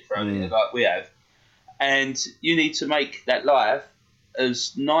bad shit thrown at you, like we have, and you need to make that life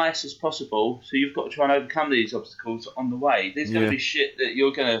as nice as possible. So you've got to try and overcome these obstacles on the way. There's going to be shit that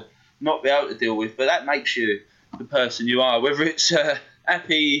you're going to not be able to deal with, but that makes you the person you are. Whether it's a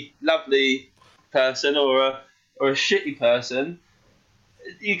happy, lovely person or a shitty person,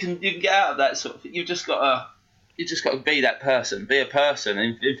 you can get out of that sort of thing. You've just got to be that person, be a person,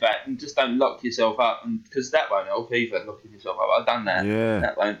 in fact, and just don't lock yourself up, because that won't help either, locking yourself up. I've done that. Yeah.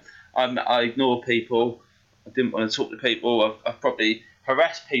 That won't. I ignore people. I didn't want to talk to people. I've probably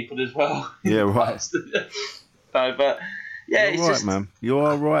harassed people as well. Yeah, right. But yeah, you're right, man. You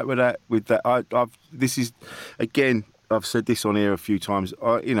are right with that. This is, again, I've said this on here a few times.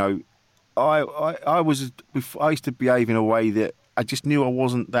 I used to behave in a way that I just knew I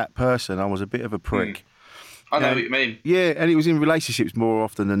wasn't that person. I was a bit of a prick. I know what you mean. Yeah, and it was in relationships more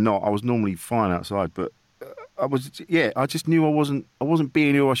often than not. I was normally fine outside, but I just knew I wasn't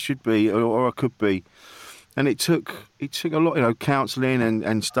being who I should be or I could be. And it took a lot, counselling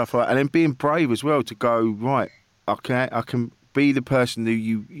and stuff like that, and then being brave as well to go, right, I can be the person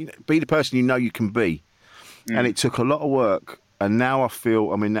be the person you know you can be. and it took a lot of work. And now I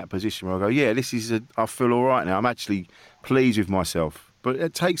feel I'm in that position where I go, yeah, I feel all right now. I'm actually pleased with myself. But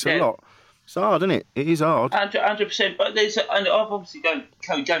it takes a lot. It's hard, isn't it? It is hard. 100%. But and I've obviously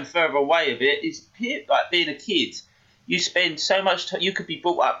going further away of it. Is like being a kid. You spend so much time. You could be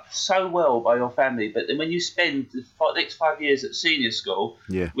brought up so well by your family, but then when you spend the next 5 years at senior school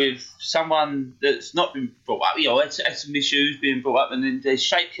with someone that's not been brought up, had some issues being brought up, and then they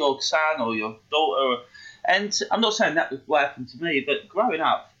shape your son or your daughter. And I'm not saying that was what happened to me, but growing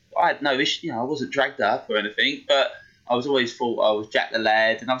up, I had no issue. I wasn't dragged up or anything, but I was always thought I was Jack the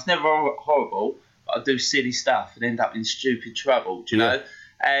Lad, and I was never horrible. But I'd do silly stuff and end up in stupid trouble. Do you know?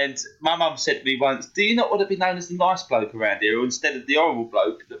 And my mum said to me once, do you not want to be known as the nice bloke around here instead of the horrible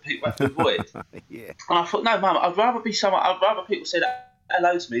bloke that people have to avoid? And I thought, no, Mum, I'd rather people say that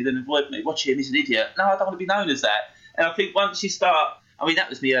hello to me than avoid me. Watch him, he's an idiot. No, I don't want to be known as that. And I think once you start, that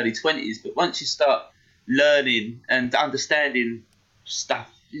was my early 20s, but once you start learning and understanding stuff,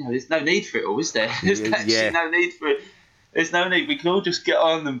 there's no need for it all, is there? There's actually no need for it. There's no need. We can all just get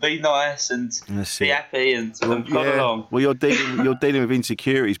on and be nice and be happy and plod along. Well, you're dealing with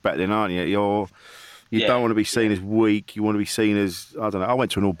insecurities back then, aren't you? You don't want to be seen as weak. You want to be seen as, I don't know. I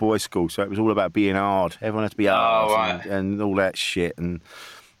went to an all-boys school, so it was all about being hard. Everyone had to be hard and all that shit. And,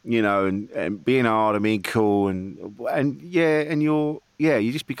 and being hard and being cool. And you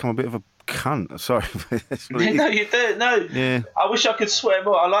just become a bit of a cunt. Sorry. No, you do. No. Yeah. I wish I could swear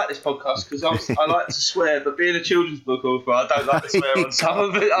more. I like this podcast because I like to swear, but being a children's book author, I don't like to swear on some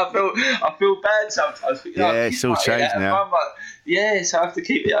of it. I feel bad sometimes. It's all changed now. So I have to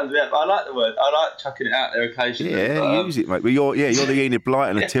keep it under there. But I like the word. I like chucking it out there occasionally. Yeah, use it, mate. But you're the Enid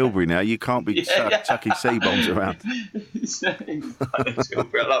Blyton of Tilbury now. You can't be chucking C-bombs around. Tilbury.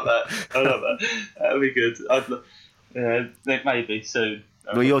 I love that. That'll be good. Maybe soon.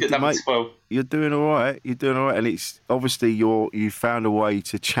 Well, you're doing all right. You're doing all right, and it's obviously you found a way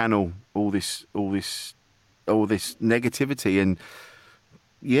to channel all this negativity, and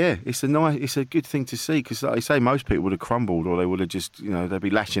it's a good thing to see because, like I say, most people would have crumbled, or they would have just they'd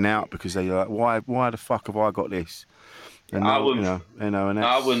be lashing out because they're like, why the fuck have I got this? And I wouldn't,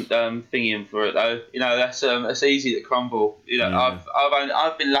 I wouldn't thinking for it though. That's easy to crumble.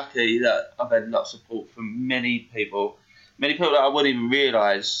 I've been lucky that I've had a lot of support from many people. Many people that I wouldn't even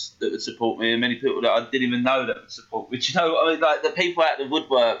realise that would support me, and many people that I didn't even know that would support me. Like the people out the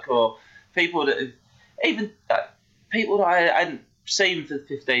woodwork, or people that people that I hadn't seen for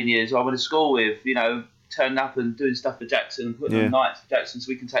 15 years, I went to school with, turning up and doing stuff for Jackson, and putting on nights for Jackson so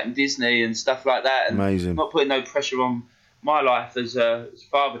we can take him to Disney and stuff like that. And amazing. Not putting no pressure on my life as a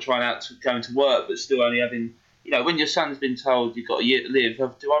father trying out to going to work, but still only having. When your son's been told you've got a year to live,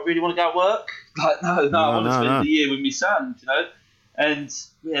 do I really want to go to work? Like, no, I want to spend the year with my son, And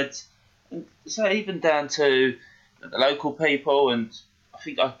so even down to the local people, and I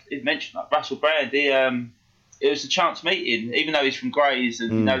think I mentioned like Russell Brand. It was a chance meeting, even though he's from Grays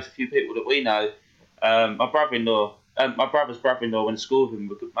and he knows a few people that we know. My brother's brother-in-law went to school with him.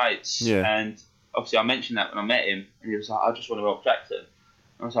 We're good mates, and obviously I mentioned that when I met him, and he was like, "I just want to help Jackson." And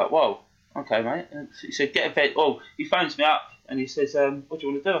I was like, "Whoa." Okay, mate. And he said, get a vet. Oh, he phones me up and he says, what do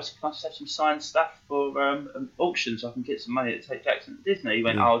you want to do? I said, can I just have some signed stuff for an auction so I can get some money to take Jackson to Disney? He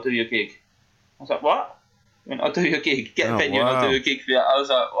went, I'll do your gig. I was like, what? He went, I'll do your gig. Get a venue and I'll do a gig for you. I was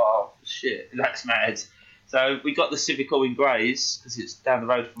like, wow, shit, that's mad. So we got the Civic Hall in Grays because it's down the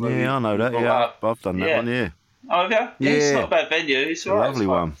road from where I know that. Yeah, I've done that one, yeah. Oh, have you? Yeah, it's not a bad venue. It's all right. Lovely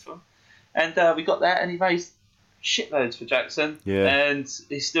one. And we got that and he raised shitloads for Jackson, and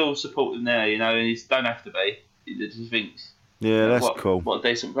he's still supporting there, and he don't have to be. He just thinks, that's cool. What a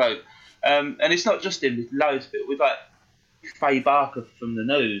decent bloke. And it's not just him. There's loads of it. With like Faye Barker from the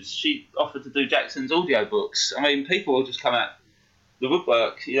News, she offered to do Jackson's audiobooks. I mean, people will just come out the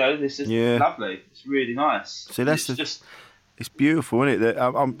woodwork. This is lovely. It's really nice. See, it's beautiful, isn't it?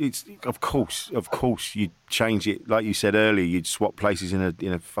 That it's of course you'd change it, like you said earlier. You'd swap places in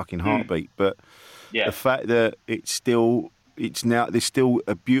a fucking heartbeat, but. Yeah. The fact that there's still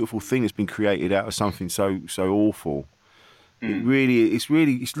a beautiful thing that's been created out of something so awful.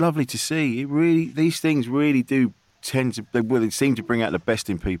 It's lovely to see. These things really do they seem to bring out the best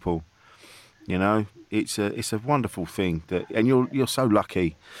in people. It's a wonderful thing and you're so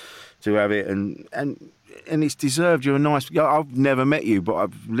lucky to have it, and it's deserved. You're a nice. I've never met you, but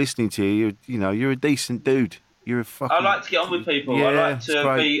I'm listening to you. You're a decent dude. You're a fucking. I like to get on with people. I like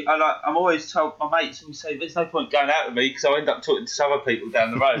to be. I'm always told my mates always say, "There's no point going out with me because I end up talking to some other people down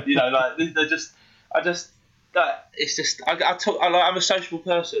the road." They're just. It's just. I'm a sociable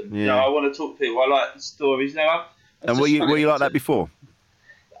person. I want to talk to people. I like the stories. And were you like that before?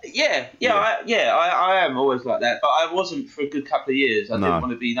 Yeah. I am always like that, but I wasn't for a good couple of years. I didn't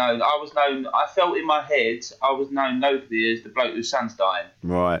want to be known. I was known. I felt in my head I was known locally as the bloke whose son's dying.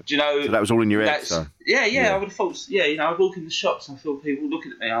 Right. Do you know? So that was all in your head. So. Yeah. I would have thought. Yeah, I'd walk in the shops and I feel people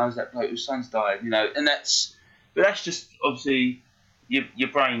looking at me. I was that bloke whose son's dying. And that's just obviously your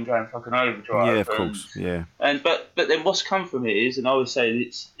brain going fucking overdrive. Yeah, of course. Yeah. But then what's come from it is, and I always say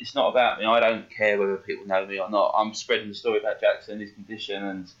it's not about me. I don't care whether people know me or not. I'm spreading the story about Jackson, his condition,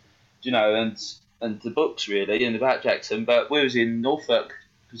 and and the books really, and about Jackson. But we was in Norfolk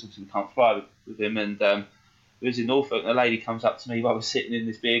because obviously we can't fly with him, and we was in Norfolk, and a lady comes up to me while we're sitting in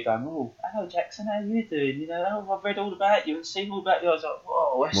this beer, going, "Oh, hello Jackson, how you doing? I've read all about you and seen all about you." I was like,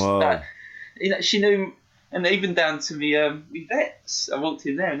 "Whoa, that's that." She knew. And even down to me vets, I walked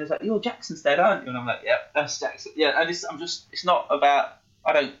in there and they was like, "You're Jackson's dad, aren't you?" And I'm like, "Yeah, that's Jackson." Yeah, and it's not about,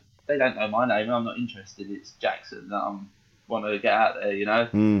 they don't know my name and I'm not interested. It's Jackson that I want to get out there,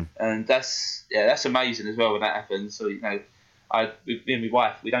 And that's amazing as well when that happens. So, me and my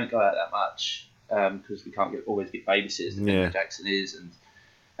wife, we don't go out that much because we can't always get babysitters, who Jackson is.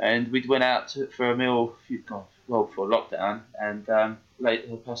 And we went out for a meal, before lockdown, and later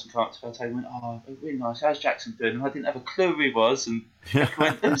the person came up to our table and went, "Oh, really nice, how's Jackson doing?" And I didn't have a clue who he was, and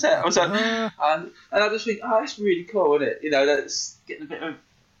went, "Who's that?" I was like, and I just think, "Oh, that's really cool, isn't it?" That's getting a bit of,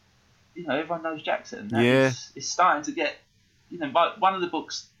 everyone knows Jackson. It's starting to get, one of the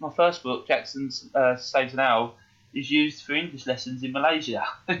books, my first book, Jackson's Saves an Owl, is used for English lessons in Malaysia.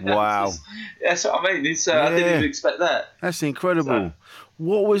 Wow. That's what I mean. I didn't even expect that. That's incredible.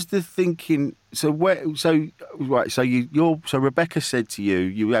 What was the thinking? So Rebecca said to you,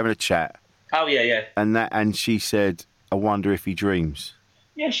 you were having a chat. Oh yeah. And she said, "I wonder if he dreams."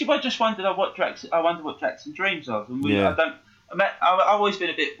 Yeah, she just wondered what Jackson dreams of, and I've always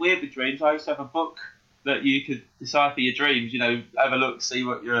been a bit weird with dreams. I used to have a book that you could decipher your dreams. Have a look, see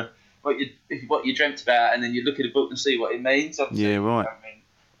what you dreamt about, and then you look at a book and see what it means. Obviously, yeah, right.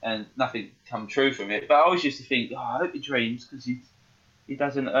 And nothing come true from it. But I always used to think, I hope he dreams because he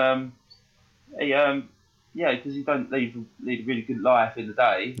doesn't because he don't lead a really good life in the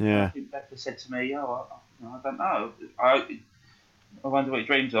day. Yeah. I think Becca said to me, I don't know. I wonder what he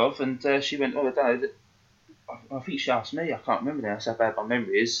dreams of. And she went, I don't know. I think she asked me. I can't remember now. That's how bad my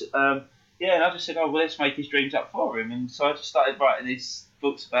memory is. And I just said, let's make his dreams up for him. And so I just started writing these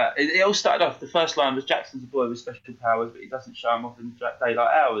books about it. It all started off, the first line was, "Jackson's a boy with special powers, but he doesn't show them off in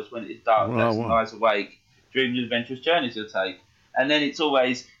daylight hours. When it is dark, Jackson lies awake, dreaming of adventurous journeys he'll take." And then it's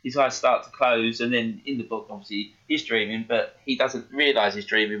always, his eyes start to close, and then in the book, obviously, he's dreaming, but he doesn't realise he's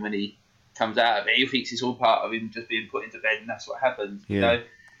dreaming when he comes out of it. He thinks it's all part of him just being put into bed, and that's what happens,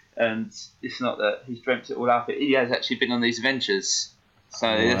 And it's not that he's dreamt it all up. He has actually been on these adventures. So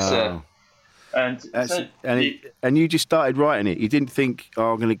and you just started writing it. You didn't think,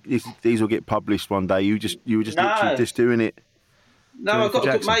 these will get published one day. You were just literally just doing it. No, I got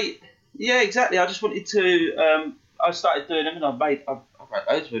a good mate. Yeah, exactly. I just wanted to. I started doing them, and I wrote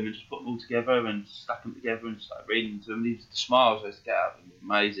loads of them and just put them all together and stuck them together and started reading to them. These smiles I used to get out of them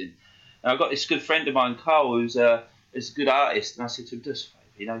were amazing. And I got this good friend of mine, Carl, who's a good artist, and I said to him, "Just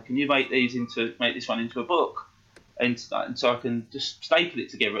can you make this one into a book?" And so I can just staple it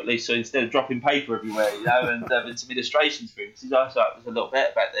together at least, so instead of dropping paper everywhere, and having some illustrations for him, because his eyesight was a lot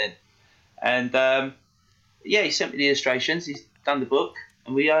better back then. And he sent me the illustrations. He's done the book,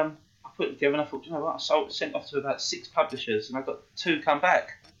 and I put it together. And I thought, I sent off to about 6 publishers, and I got 2 come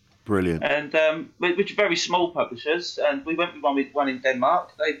back. Brilliant. And which are very small publishers, and we went with one in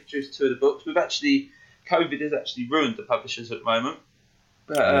Denmark. They produced 2 of the books. COVID has actually ruined the publishers at the moment,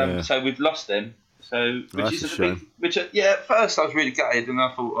 but so we've lost them. So, which is a big, at first I was really gutted, and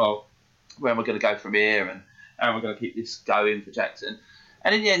I thought, where am I going to go from here, and how am I going to keep this going for Jackson?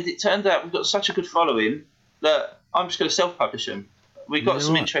 And in the end, it turned out we've got such a good following that I'm just going to self-publish them. We got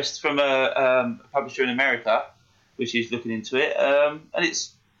some interest from a publisher in America, which is looking into it, and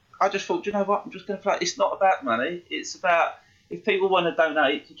I just thought, I'm just going to play. It's not about money. It's about, if people want to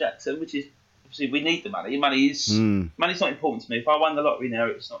donate to Jackson, which is obviously we need the money. Money's not important to me. If I won the lottery now,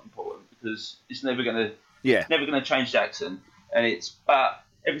 it's not important, because it's never going to change Jackson. But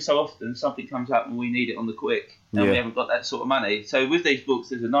every so often something comes up and we need it on the quick, and we haven't got that sort of money. So with these books,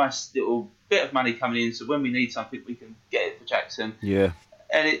 there's a nice little bit of money coming in. So when we need something, we can get it for Jackson. Yeah.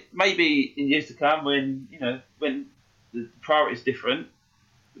 And it may be in years to come when the priority is different.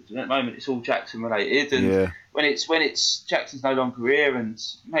 At the moment, it's all Jackson related, and when it's Jackson's no longer here, and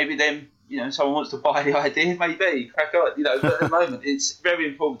maybe then someone wants to buy the idea, maybe crack on. But at the moment, it's very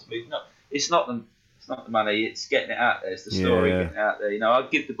important to me. It's not the money; it's getting it out there. It's the story, getting it out there.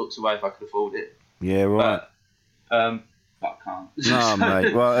 I'd give the books away if I could afford it. Yeah, right. But but I can't. No,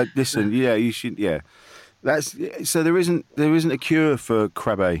 mate. Well, listen, you should. Yeah, that's so. There isn't a cure for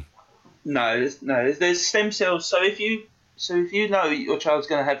Krabbe. No. There's stem cells. So if you know your child's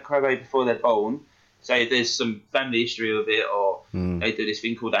going to have Krabbe before they're born, say there's some family history of it, or they do this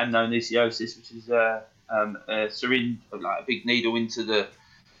thing called amniocentesis, which is a syringe, like a big needle into the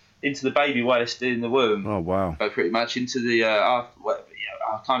baby while it's still in the womb. Oh wow! Go pretty much into the I'm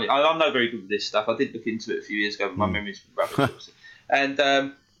not very good with this stuff. I did look into it a few years ago, but my memory's rubbish. And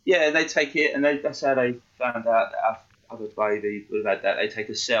they take it, and that's how they found out that other baby would have had that. They take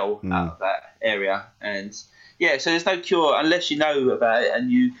a cell out of that area, and so there's no cure unless you know about it,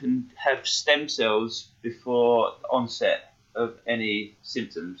 and you can have stem cells before the onset of any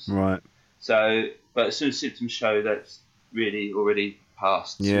symptoms. Right. So, but as soon as symptoms show, that's really already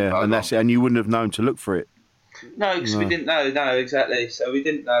past. Yeah, and that's it. And you wouldn't have known to look for it. No, because we didn't know. No, exactly. So we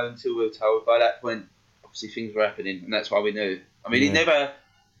didn't know until we were told. By that point, obviously things were happening, and that's why we knew. I mean,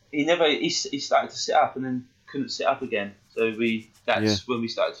 he started to sit up and then couldn't sit up again. So that's when we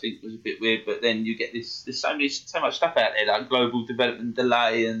started to think it was a bit weird. But then you get there's so much stuff out there, like global development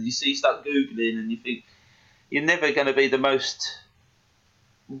delay, and you start Googling, and you think you're never going to be the most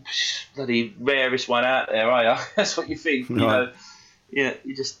bloody rarest one out there, are you? That's what you think. Right.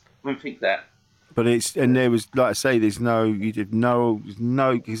 You just wouldn't think that. But there was, like I say, there's no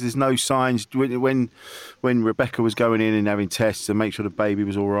because there's no signs when Rebecca was going in and having tests to make sure the baby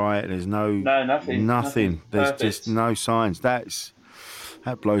was all right. There's nothing. There's just no signs. That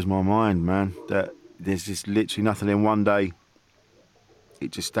blows my mind, man. That there's just literally nothing. Then one day,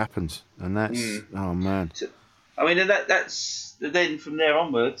 it just happens, and that's oh man. So, I mean, that's then from there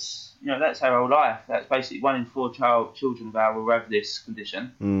onwards. That's our whole life. That's basically 1 in 4 children of ours will have this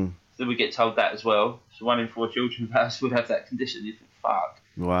condition. So we get told that as well. So 1 in 4 children of ours would have that condition. You think, fuck.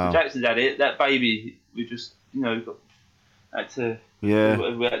 Wow. So Jackson's had it. That baby, we just, had to do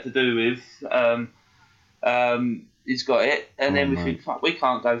whatever we had to do with. He's got it. And then we think, fuck, we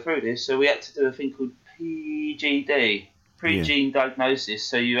can't go through this. So we had to do a thing called PGD, pre-gene diagnosis.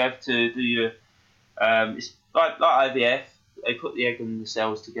 So you have to do your, it's like IVF. They put the egg and the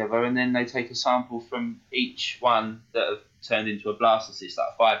cells together, and then they take a sample from each one that have turned into a blastocyst,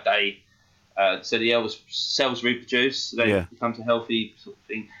 like a 5-day. So the cells reproduce, so they become a healthy sort of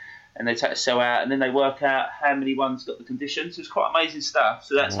thing, and they take a cell out, and then they work out how many ones got the condition. So it's quite amazing stuff.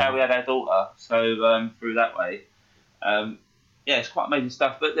 So that's how we had our daughter. So through that way, it's quite amazing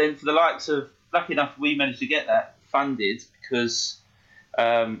stuff. But then for the likes of, lucky enough, we managed to get that funded because.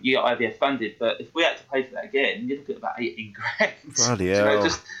 You got IVF funded, but if we had to pay for that again, you look at about 18 grand. Bloody hell.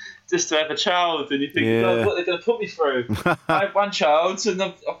 Just to have a child, and you think, God, what are they going to put me through? I have one child, and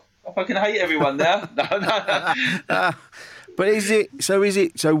I fucking hate everyone now. No. But is it with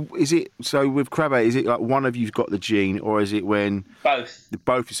Krabbe? Is it like one of you's got the gene, or is it when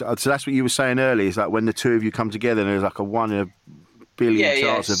both? So that's what you were saying earlier. It's like when the two of you come together, and there's like a 1 in a billion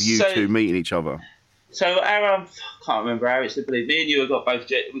chance of you two meeting each other. So I can't remember how it's to believe. Me and you have got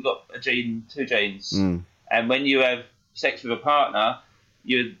we got a gene, 2 genes, and when you have sex with a partner,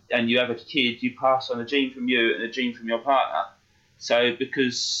 you have a kid, you pass on a gene from you and a gene from your partner. So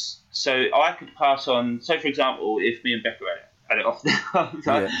I could pass on. So for example, if me and Becca had it off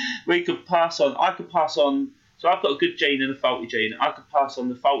now, we could pass on. I could pass on. So I've got a good gene and a faulty gene. I could pass on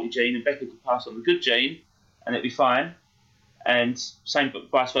the faulty gene, and Becca could pass on the good gene, and it'd be fine. And same,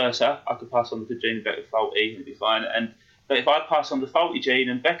 vice versa. I could pass on the good gene and Becca faulty, and it'd be fine. But if I pass on the faulty gene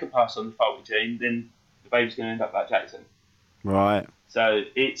and Becca pass on the faulty gene, then the baby's going to end up like Jackson. Right. So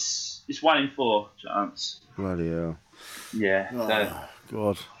it's 1 in 4 chance. Bloody hell. Yeah. Oh,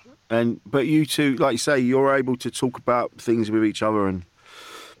 God. But you two, like you say, you're able to talk about things with each other, and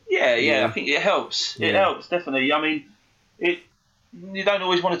I think it helps. It helps, definitely. I mean, you don't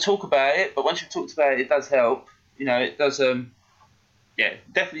always want to talk about it, but once you've talked about it, it does help. It does.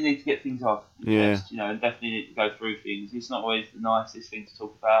 Definitely need to get things off. Yeah. And definitely need to go through things. It's not always the nicest thing to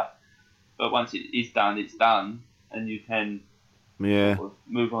talk about, but once it is done, it's done, and you can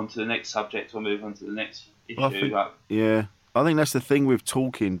move on to the next subject or move on to the next issue. I think that's the thing with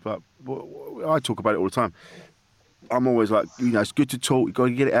talking. But I talk about it all the time. I'm always like, it's good to talk. You've got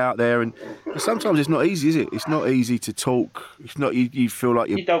to get it out there, and sometimes it's not easy, is it? It's not easy to talk. It's not. You feel like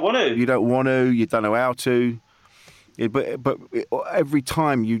you don't want to. You don't want to. You don't know how to. Yeah, but every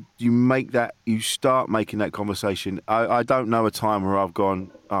time you start making that conversation, I don't know a time where I've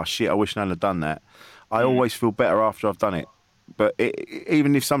gone, oh shit, I wish I hadn't done that. I always feel better after I've done it. But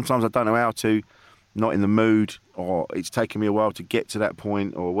even if sometimes I don't know how to, not in the mood, or it's taken me a while to get to that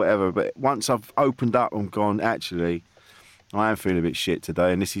point or whatever, but once I've opened up and gone, actually, I am feeling a bit shit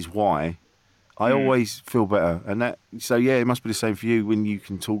today, and this is why, I always feel better, and that. So yeah, it must be the same for you when you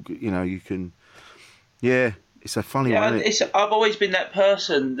can talk. You know, you can. Yeah, it's a funny one. Isn't it? I've always been that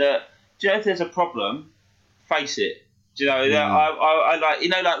person that. Do you know if there's a problem, face it. Do you know that I like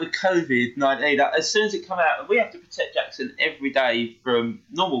like with COVID-19. Like, as soon as it come out, we have to protect Jackson every day from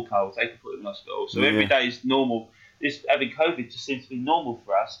normal colds. They can put him in hospital, so every day is normal. This having COVID just seems to be normal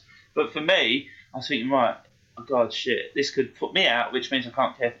for us. But for me, I was thinking, right, oh God, shit, this could put me out, which means I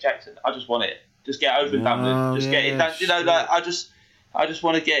can't care for Jackson. I just want it. Just get over and done with. Just get it done. You know, like I just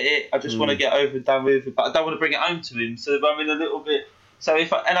want to get it. I just want to get over and done with. But I don't want to bring it home to him. So I'm in a little bit. So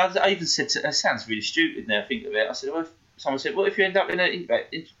I even said it sounds really stupid now. I think of it. I said, well, someone said, what if you end up in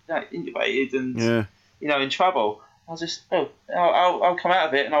intubated and in trouble? I'll just I'll come out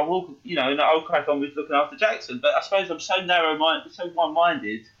of it and I'll walk, and I'll crack on with looking after Jackson. But I suppose I'm so narrow-minded, so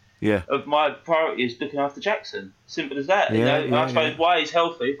one-minded. Yeah. Of my priority is looking after Jackson. Simple as that. I suppose why he's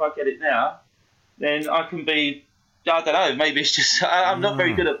healthy. If I get it now, then I can be. I don't know. Maybe it's just I'm not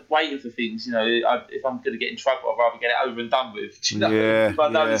very good at waiting for things. If I'm going to get in trouble, I'd rather get it over and done with. If I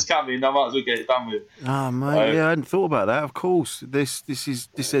know it's coming, I might as well get it done with. Oh mate, I hadn't thought about that. Of course, this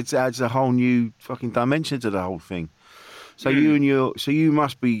adds a whole new fucking dimension to the whole thing. So you and your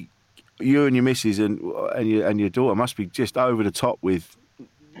missus and your daughter must be just over the top with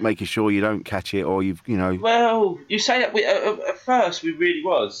making sure you don't catch it, or Well, you say that at first we really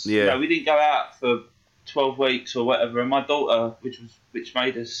was. Yeah. We didn't go out for 12 weeks or whatever, and my daughter, which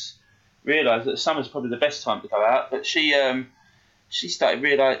made us realise that summer's probably the best time to go out. But she started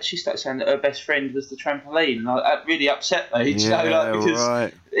saying that her best friend was the trampoline, and that really upset me.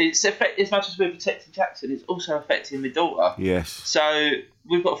 Because it's as much as we're protecting Jackson, it's also affecting my daughter. Yes. So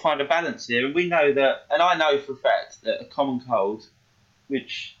we've got to find a balance here, and we know that, and I know for a fact that a common cold,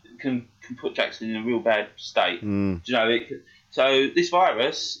 which can put Jackson in a real bad state. So this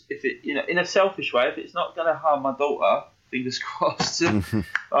virus, if it, in a selfish way, if it's not going to harm my daughter, fingers crossed,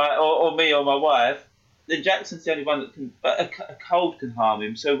 or me or my wife, then Jackson's the only one that can. But a cold can harm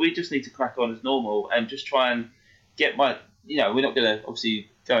him. So we just need to crack on as normal and just try and get my. We're not going to obviously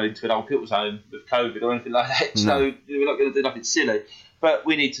go into an old people's home with COVID or anything like that. No. So we're not going to do nothing silly. But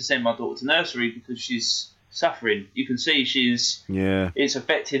we need to send my daughter to nursery because she's suffering. You can see it's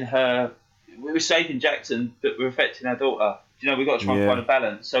affecting her. We're saving Jackson, but we're affecting our daughter. We've got to try and find a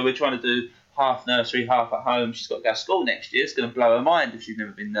balance. So we're trying to do half nursery, half at home. She's got to go to school next year. It's going to blow her mind if she's never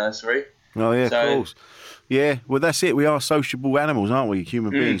been nursery. Oh, yeah, of course. Yeah, well, that's it. We are sociable animals, aren't we?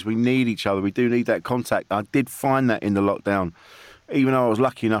 Human beings. We need each other. We do need that contact. I did find that in the lockdown. Even though I was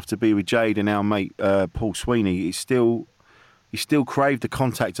lucky enough to be with Jade and our mate, Paul Sweeney, he still craved the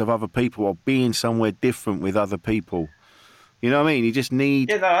contact of other people or being somewhere different with other people. You know what I mean? You just need,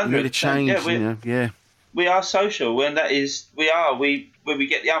 a change. We are social, and that is when we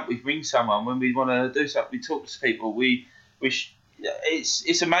get the ump, we ring someone. When we want to do something, we talk to people.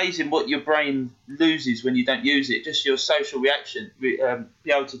 It's amazing what your brain loses when you don't use it. Just your social reaction, be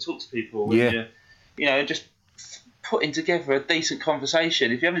able to talk to people. When and just putting together a decent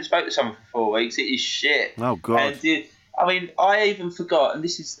conversation. If you haven't spoken to someone for 4 weeks, it is shit. Oh God. And I even forgot, and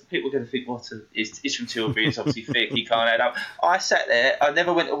this is, people are going to think, it's from Tilbury, it's obviously thick, you can't add up. I sat there, I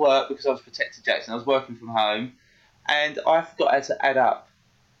never went to work because I was protecting Jackson, I was working from home, and I forgot how to add up.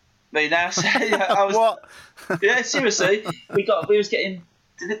 What? Yeah, seriously, we was getting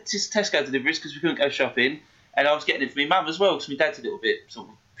just Tesco deliveries because we couldn't go shopping, and I was getting it for my mum as well because my dad's a little bit, sort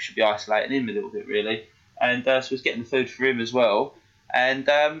of, should be isolating him a little bit really, and so I was getting the food for him as well, and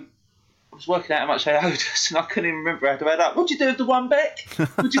I was working out how much they owed us, and I couldn't even remember how to add up. What'd you do with the one, Beck?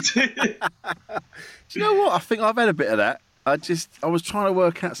 What'd you do? Do you know what? I think I've had a bit of that. I was trying to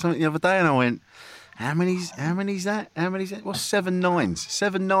work out something the other day, and I went, how many's that? What's 7 nines?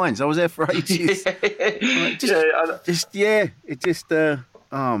 7 nines. I was there for ages.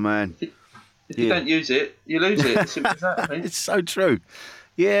 Oh, man. If you don't use it, you lose it. Simple as that, it's so true.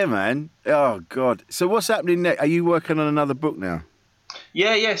 Yeah, man. Oh, God. So what's happening next? Are you working on another book now?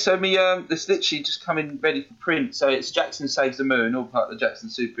 Yeah. So it's literally just coming ready for print. So it's Jackson Saves the Moon, all part of the Jackson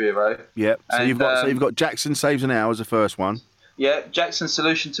superhero. Yep. So you've got Jackson Saves an Hour as the first one. Yeah. Jackson's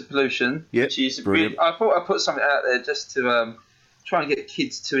Solution to Pollution. Yep. Which is brilliant. I thought I'd put something out there just to try and get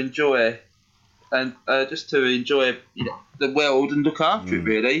kids to enjoy and just to enjoy the world and look after it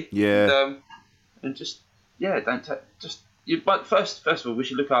really. Yeah. And first of all, we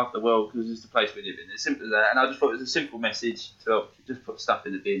should look after the world because it's the place we live in. It's simple as that. And I just thought it was a simple message to just put stuff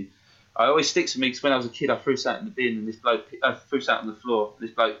in the bin. I always sticks with me because when I was a kid, I threw something in the bin and I threw something on the floor and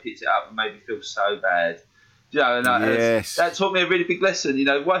this bloke picked it up and made me feel so bad. That taught me a really big lesson.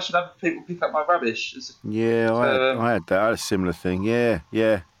 Why should other people pick up my rubbish? I had that. I had a similar thing. Yeah.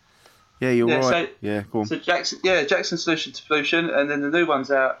 Yeah, you're right. So, go on. So Jackson Solution to Pollution, and then the new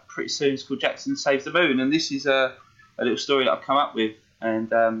one's out pretty soon. It's called Jackson Saves the Moon, and this is a little story that I've come up with,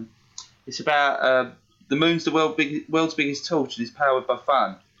 and it's about the moon's the world's biggest torch, and it's powered by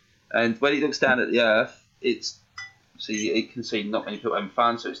fun. And when it looks down at the Earth, it can see not many people having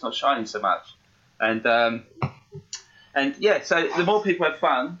fun, so it's not shining so much. And so the more people have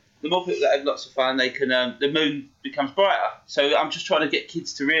fun, the more people that have lots of fun, they can. The moon becomes brighter. So I'm just trying to get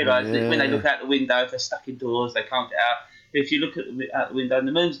kids to realise that when they look out the window, if they're stuck indoors, they can't get out. If you look out the window and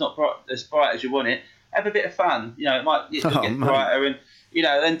the moon's not as bright as you want it, have a bit of fun. It'll get brighter, and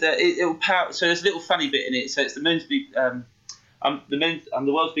it'll power. So there's a little funny bit in it. So it's the moon's big. I'm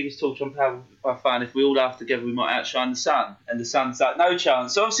the world's biggest torch. I'm powered by fun. If we all laugh together, we might outshine the sun. And the sun's like, no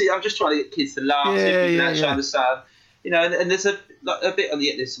chance. So obviously, I'm just trying to get kids to laugh. If we can outshine the sun. And there's a bit on the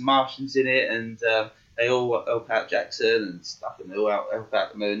end. There's some Martians in it, and they all help out Jackson and stuff, and they all help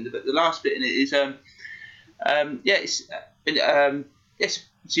out the moon. But the last bit in it is, so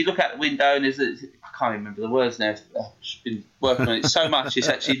you look out the window, and I can't even remember the words now. I've just been working on it so much, it's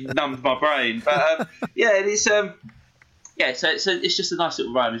actually numbed my brain. But it's so it's just a nice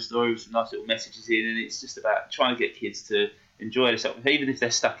little rhyming story with some nice little messages in, and it's just about trying to get kids to enjoy themselves, even if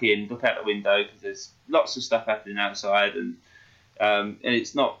they're stuck in. Look out the window, because there's lots of stuff happening outside, and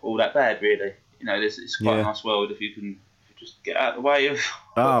it's not all that bad, really. It's quite a nice world if you just get out of the way of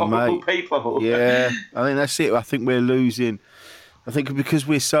people. Yeah, I think that's it. I think we're losing. I think because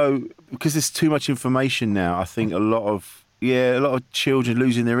there's too much information now. I think a lot of children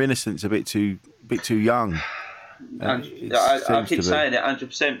losing their innocence a bit too young. I keep saying it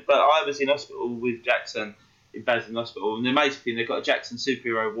 100%, but I was in hospital with Jackson in Basildon Hospital, and the amazing thing, they've got a Jackson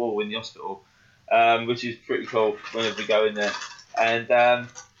superhero wall in the hospital, which is pretty cool whenever we go in there. And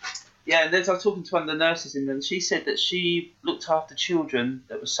and then I was talking to one of the nurses in there, and she said that she looked after children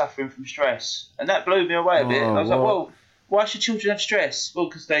that were suffering from stress, and that blew me away a bit. And I was like, well, why should children have stress? Well,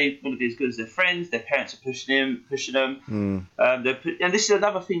 because they want to be as good as their friends. Their parents are pushing them. And this is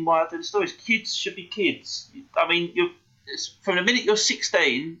another thing why I do the stories. Kids should be kids. I mean, from the minute you're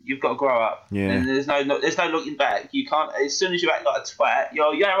 16, you've got to grow up. Yeah. And there's no looking back. You can't. As soon as you act like a twat,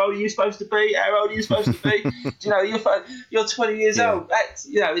 how old are you supposed to be? How old are you supposed to be? You're 20 years old.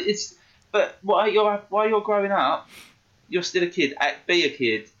 But while you're growing up, you're still a kid. Be a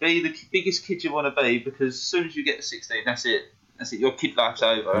kid. Be the biggest kid you want to be, because as soon as you get to 16, that's it. Your kid life's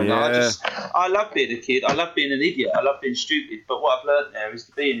over. And I love being a kid. I love being an idiot. I love being stupid. But what I've learned there is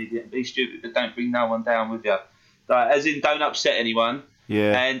to be an idiot and be stupid, but don't bring no one down with you. As in, don't upset anyone.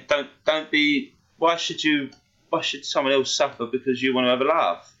 Yeah. And don't be. Why should someone else suffer because you want to have a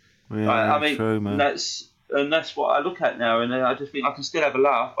laugh? Yeah, true, man. That's what I look at now, and I just think I can still have a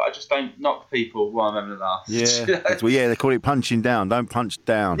laugh, but I just don't knock people while I'm having a laugh. Yeah, they call it punching down. Don't punch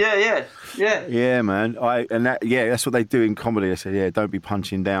down. Yeah. Yeah, man. That's what they do in comedy. They say, don't be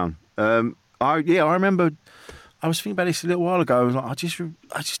punching down. I remember. I was thinking about this a little while ago. I was like,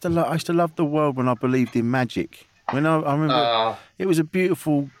 I used to love the world when I believed in magic. When I remember, it was a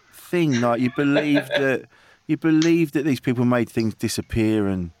beautiful thing. Like you believed that these people made things disappear,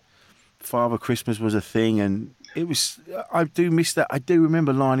 and Father Christmas was a thing, and it was. I do miss that. I do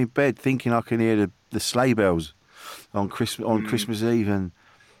remember lying in bed thinking I can hear the sleigh bells on Christmas Eve, and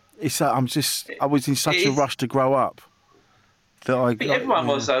it's like I was in such a rush to grow up. I think everyone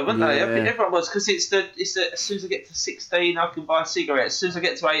was though, weren't they? I think everyone was, because it's the as soon as I get to 16, I can buy a cigarette. As soon as I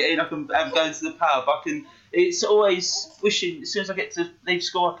get to 18, I can go to the pub. It's always wishing. As soon as I get to leave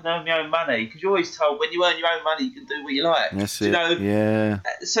school, I can earn my own money, because you're always told when you earn your own money, you can do what you like. That's it. Yeah.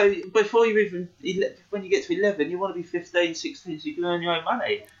 So before when you get to 11, you want to be 15, 16, so you can earn your own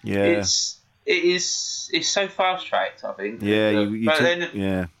money. Yeah. It's so fast tracked, I think.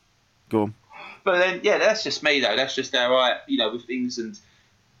 Yeah. Go on. But then, that's just me though. That's just how I, with things and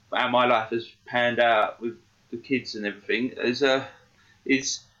how my life has panned out with the kids and everything.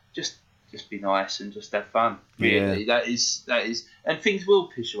 Is just be nice and just have fun. Really, that is, and things will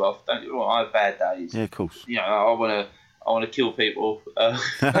piss you off. Don't get me wrong. I have bad days. Yeah, of course. I want to kill people, but I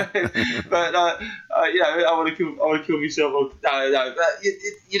want to kill myself. No. But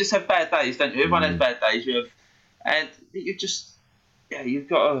you just have bad days, don't you? Everyone has bad days. And you just, you've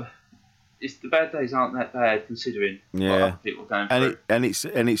got to. The bad days aren't that bad considering what other people are going through.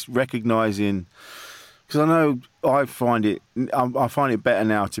 And it's recognising, because I know I find it better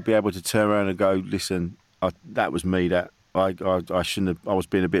now to be able to turn around and go, listen, that was me. That I shouldn't have. I was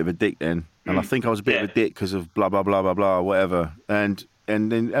being a bit of a dick then, and I think I was a bit of a dick because of blah blah blah blah blah whatever. And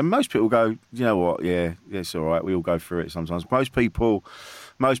most people go, you know what? Yeah, it's all right. We all go through it sometimes. Most people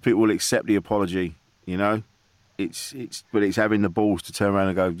will accept the apology. it's having the balls to turn around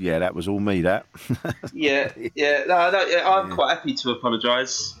and go, yeah, that was all me. That. yeah. No, I'm quite happy to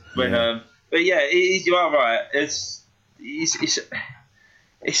apologise when. But yeah, you are right. It's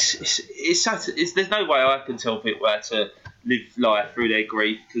there's no way I can tell people how to live life through their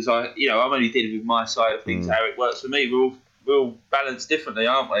grief, because I'm only dealing with my side of things, how it works for me. We're all balanced differently,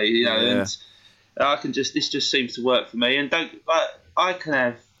 aren't we? And this just seems to work for me. And I can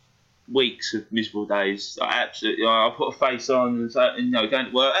have weeks of miserable days. Absolutely, I'll put a face on and going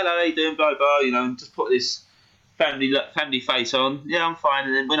to work. Hello, how you doing? Blah blah. And just put this family face on. Yeah, I'm fine.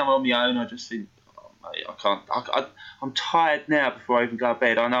 And then when I'm on my own, I just think, oh, mate, I can't. I'm tired now before I even go to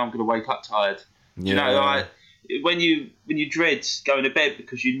bed. I know I'm going to wake up tired. Yeah. When you dread going to bed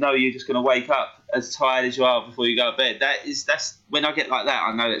because you know you're just going to wake up as tired as you are before you go to bed. That's when I get like that,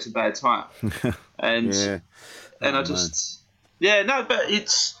 I know that's a bad time. And I just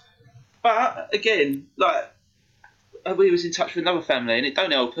but again, like, we was in touch with another family, and it don't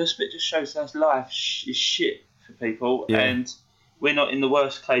help us, but it just shows that life is shit for people, and we're not in the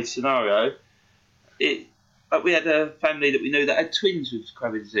worst case scenario. But we had a family that we knew that had twins with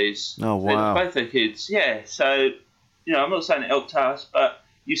Krabbe disease. Oh, wow. Both their kids, yeah. So, I'm not saying it helped us, but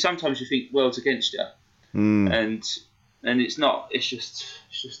sometimes you think world's against you. And it's not. It's just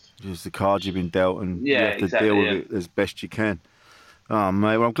the cards you've been dealt, and you have to deal with it as best you can. Oh,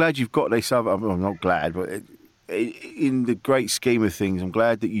 mate, well, I'm glad you've got this other... I'm not glad, but in the great scheme of things, I'm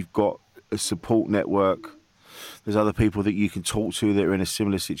glad that you've got a support network. There's other people that you can talk to that are in a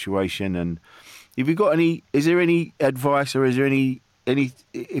similar situation, and... Have you got any? Is there any advice, or is there any?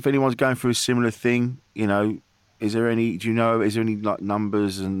 If anyone's going through a similar thing, is there any? Do you know? Is there any like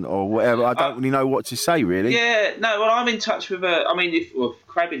numbers or whatever? I don't really know what to say, really. Yeah, no. Well, I'm in touch with with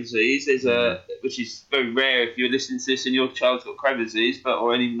Krabbe disease, there's which is very rare if you're listening to this and your child's got Krabbe disease, know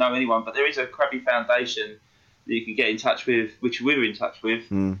anyone. But there is a Krabbe Foundation that you can get in touch with, which we're in touch with.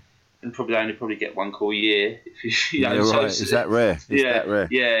 And probably get one call a year. If you know, right. Is that rare? That rare?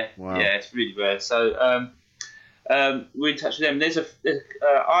 Yeah. Wow. Yeah, it's really rare. So we're in touch with them.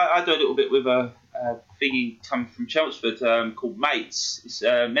 I do a little bit with a thingy coming from Chelmsford called MATES. It's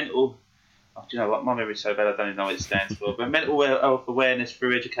mental. Oh, do you know what? My memory's so bad I don't even know what it stands for. But Mental Health Awareness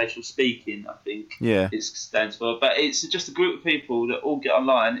Through Educational Speaking, I think. Yeah. It stands for. But it's just a group of people that all get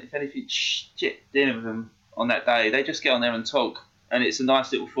online. If anything shit dealing with them on that day, they just get on there and talk. And it's a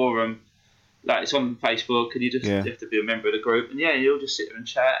nice little forum. Like, it's on Facebook, and you have to be a member of the group. And you'll just sit there and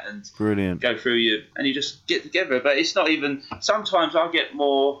chat and brilliant. Go through and you just get together. But it's not even. Sometimes I get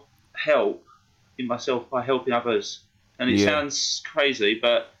more help in myself by helping others, and it sounds crazy,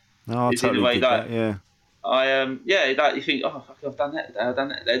 but it's in the way that. Like you think, oh fuck, I've done that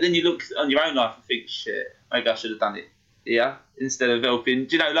today. Then you look on your own life and think, shit, maybe I should have done it. Yeah, instead of helping,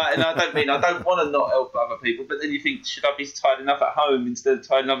 and I don't mean I don't want to not help other people, but then you think, should I be tidying up at home instead of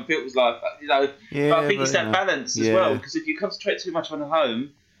tidying other people's life? But I think it's that balance as well, because if you concentrate too much on the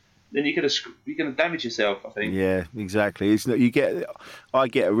home, then you're gonna damage yourself, I think. Yeah, exactly. I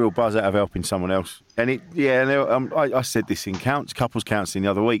get a real buzz out of helping someone else, and I said this in couples counselling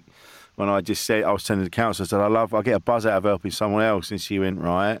the other week when I just said I was telling the counsellor, I said I get a buzz out of helping someone else, and she went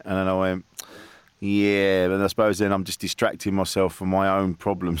right, and then I went. Yeah, but I suppose then I'm just distracting myself from my own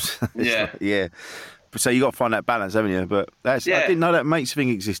problems. Yeah. So you got to find that balance, haven't you? But I didn't know that MATES thing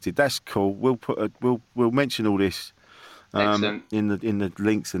existed. That's cool. We'll mention all this in the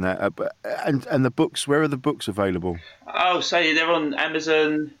links and that. And the books. Where are the books available? Oh, they're on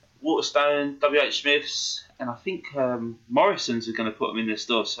Amazon, Waterstone, WH Smith's, and I think Morrison's are going to put them in their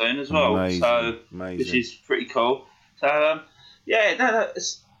store soon as well. Amazing. Which is pretty cool. So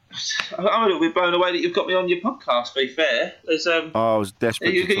I'm a little bit blown away that you've got me on your podcast. To be fair, I was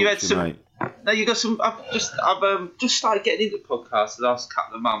desperate. You had some. Mate. No, you got some. I've just started getting into podcasts the last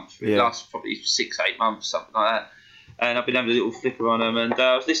couple of months. The last probably 6-8 months, something like that. And I've been having a little flicker on them. And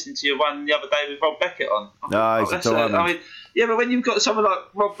I was listening to your one the other day with Rob Beckett on. But when you've got someone like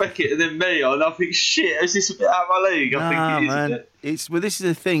Rob Beckett and then me on, I think, shit, is this a bit out of my league? I think it is. Man. This is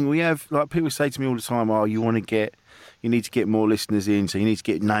the thing. We have, like, people say to me all the time, you need to get more listeners in, so you need to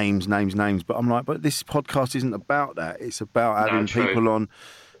get names. But I'm like, but this podcast isn't about that. It's about having people on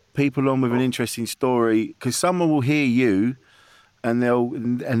with an interesting story, because someone will hear you, and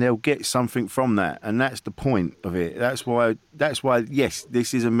they'll get something from that, and that's the point of it. That's why. Yes,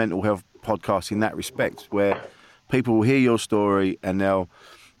 this is a mental health podcast in that respect, where people will hear your story and they'll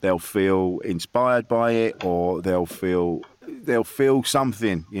feel inspired by it, or they'll feel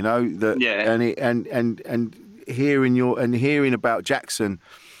something, and hearing about Jackson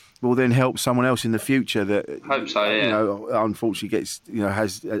will then help someone else in the future that hope so, yeah. Unfortunately gets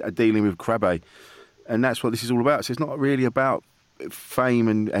has a dealing with Krabbe, and that's what this is all about. So it's not really about fame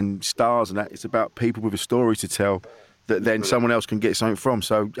and stars and that. It's about people with a story to tell that then someone else can get something from.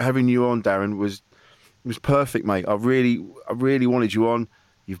 So having you on, Darren, was perfect, mate. I really wanted you on.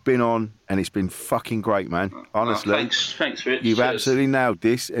 You've been on, and it's been fucking great, man. Honestly. Thanks, Rich. You've absolutely nailed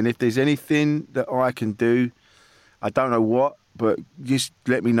this. And if there's anything that I can do, I don't know what, but just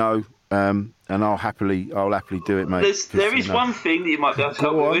let me know, and I'll happily do it, mate. There is one thing that you might be able to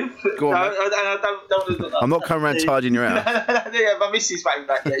help me with. Go on, I'm not coming around tidying your house. Yeah, my missus won't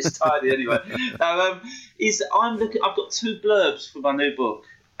back yet. It's tidy anyway. I've got 2 blurbs for my new book,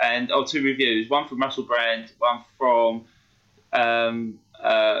 and 2 reviews. One from Russell Brand, one from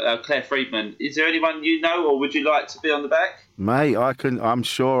Claire Friedman. Is there anyone you know, or would you like to be on the back? Mate, I'm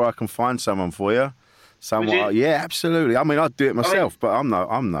sure I can find someone for you. Someone, yeah, absolutely. I mean, I'd do it myself, but I'm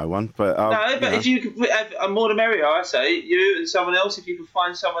no one. But if you could put more the merrier, I say. You and someone else, if you can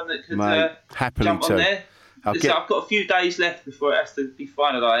find someone that could happily jump on there. I've got a few days left before it has to be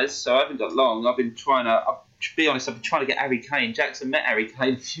finalised, so I haven't got long. To be honest, I've been trying to get Harry Kane. Jackson met Harry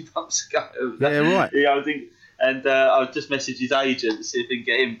Kane a few months ago. Yeah, right. Yeah, I think. And I'll just message his agent to see if we can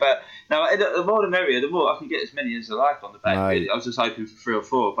get him. But now, the more the merrier, the more I can get as many as I like on the back. Really. I was just hoping for 3 or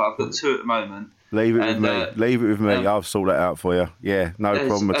 4, but I've got 2 at the moment. Leave it with me. I'll sort that out for you. Yeah, no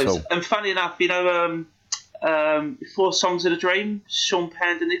problem at all. And funny enough, 4 Songs of the Dream, Sean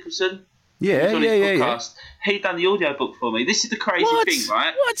Panda Nicholson. Yeah. He done the audio book for me. This is the crazy thing,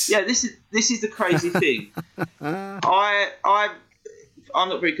 right? What? Yeah, this is the crazy thing. I'm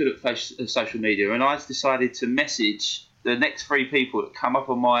not very good at social media, and I decided to message the next 3 people that come up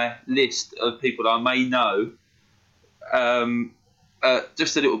on my list of people that I may know,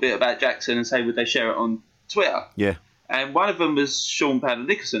 just a little bit about Jackson, and say would they share it on Twitter. Yeah. And one of them was Sean Panda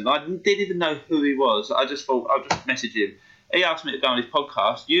Nicholson. I didn't even know who he was. I just thought I'll just message him. He asked me to go on his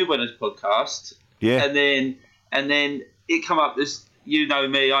podcast. You went on his podcast. Yeah. And then it come up as you know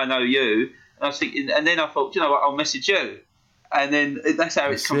me, I know you. And I was thinking, and then I thought, you know what, I'll message you. And then that's how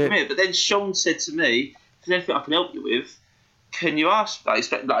it's come from here. But then Sean said to me, if there's anything I can help you with, can you ask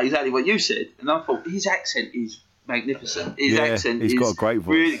exactly what you said? And I thought, his accent is magnificent. His accent he's got a great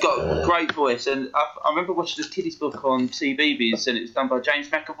voice. Really got a great voice. And I remember watching this kiddies book on CBeebies, and it was done by James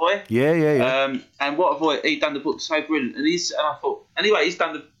McAvoy. Yeah. And what a voice! He'd done the book so brilliant. And I thought, anyway, he's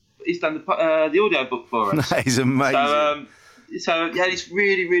done the audio book for us. That is amazing. So yeah, it's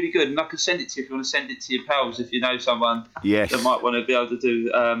really, really good, and I can send it to you if you want to send it to your pals if you know someone that might want to be able to do,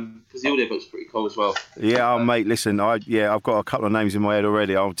 because the audiobook's pretty cool as well. Yeah, mate. Listen, I've got a couple of names in my head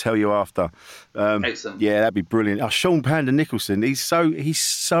already. I'll tell you after. Excellent. Yeah, that'd be brilliant. Sean Panda Nicholson. He's so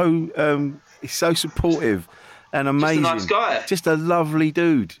supportive and amazing. Just a nice guy. Just a lovely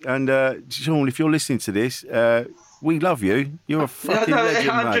dude. And Sean, if you're listening to this, we love you. You're a fucking legend,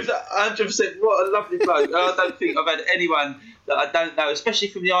 100%. What a lovely bloke. I don't think I've had anyone that I don't know, especially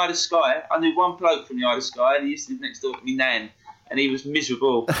from the Isle of Skye. I knew one bloke from the Isle of Skye, and he used to live next door to me nan, and he was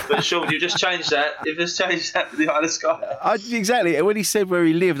miserable. But Sean, you just changed that. You've just changed that to the Isle of Skye. Exactly. When he said where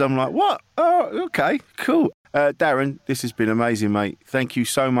he lived, I'm like, what? Oh, okay, cool. Darren, this has been amazing, mate. Thank you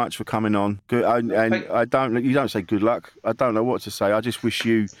so much for coming on. Good. You don't say good luck. I don't know what to say. I just wish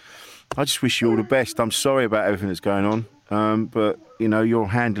you all the best. I'm sorry about everything that's going on, but you're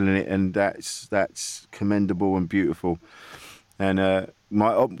handling it, and that's commendable and beautiful. And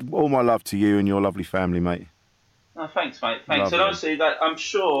all my love to you and your lovely family, mate. Oh, thanks, mate. Thanks. Lovely. And honestly, I'm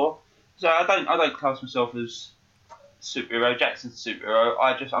sure. So I don't class myself as superhero. Jackson's a superhero.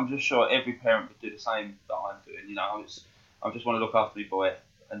 I'm just sure every parent would do the same that I'm doing. I just want to look after my boy,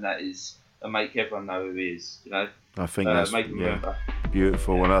 and that is, and make everyone know who he is. I think that's make them remember.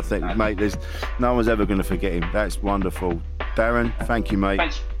 Beautiful, and I think, mate, there's no one's ever going to forget him. That's wonderful. Darren, thank you, mate.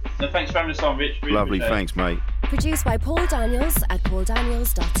 Thanks for having us on, Rich. Really lovely, thanks, mate. Produced by Paul Daniels at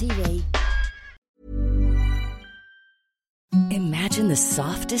pauldaniels.tv. Imagine the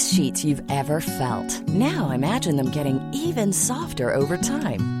softest sheets you've ever felt. Now imagine them getting even softer over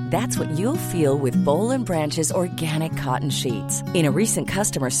time. That's what you'll feel with Boll & Branch's organic cotton sheets. In a recent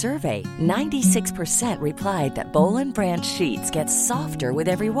customer survey, 96% replied that Boll & Branch sheets get softer with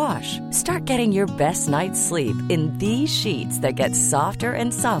every wash. Start getting your best night's sleep in these sheets that get softer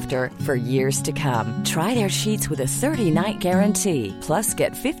and softer for years to come. Try their sheets with a 30-night guarantee. Plus,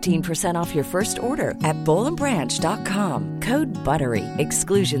 get 15% off your first order at bollandbranch.com. Code BUTTERY.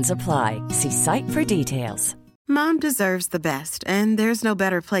 Exclusions apply. See site for details. Mom deserves the best, and there's no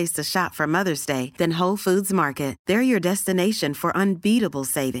better place to shop for Mother's Day than Whole Foods Market. They're your destination for unbeatable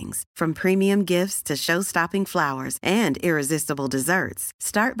savings, from premium gifts to show-stopping flowers and irresistible desserts.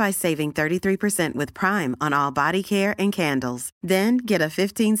 Start by saving 33% with Prime on all body care and candles. Then get a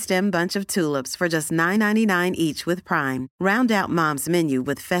 15-stem bunch of tulips for just $9.99 each with Prime. Round out Mom's menu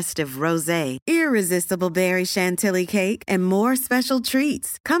with festive rosé, irresistible berry chantilly cake, and more special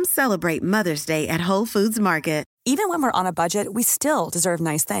treats. Come celebrate Mother's Day at Whole Foods Market. Even when we're on a budget, we still deserve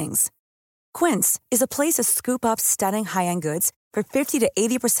nice things. Quince is a place to scoop up stunning high-end goods for 50 to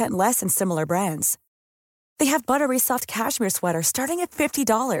 80% less than similar brands. They have buttery soft cashmere sweaters starting at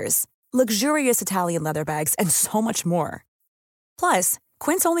 $50, luxurious Italian leather bags, and so much more. Plus,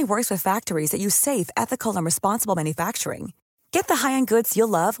 Quince only works with factories that use safe, ethical, and responsible manufacturing. Get the high-end goods you'll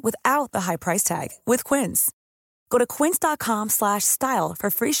love without the high price tag with Quince. Go to quince.com/style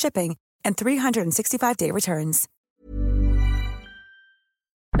for free shipping and 365-day returns.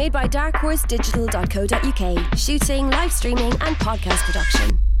 Made by darkhorse digital.co.uk. Shooting, live streaming and podcast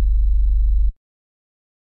production.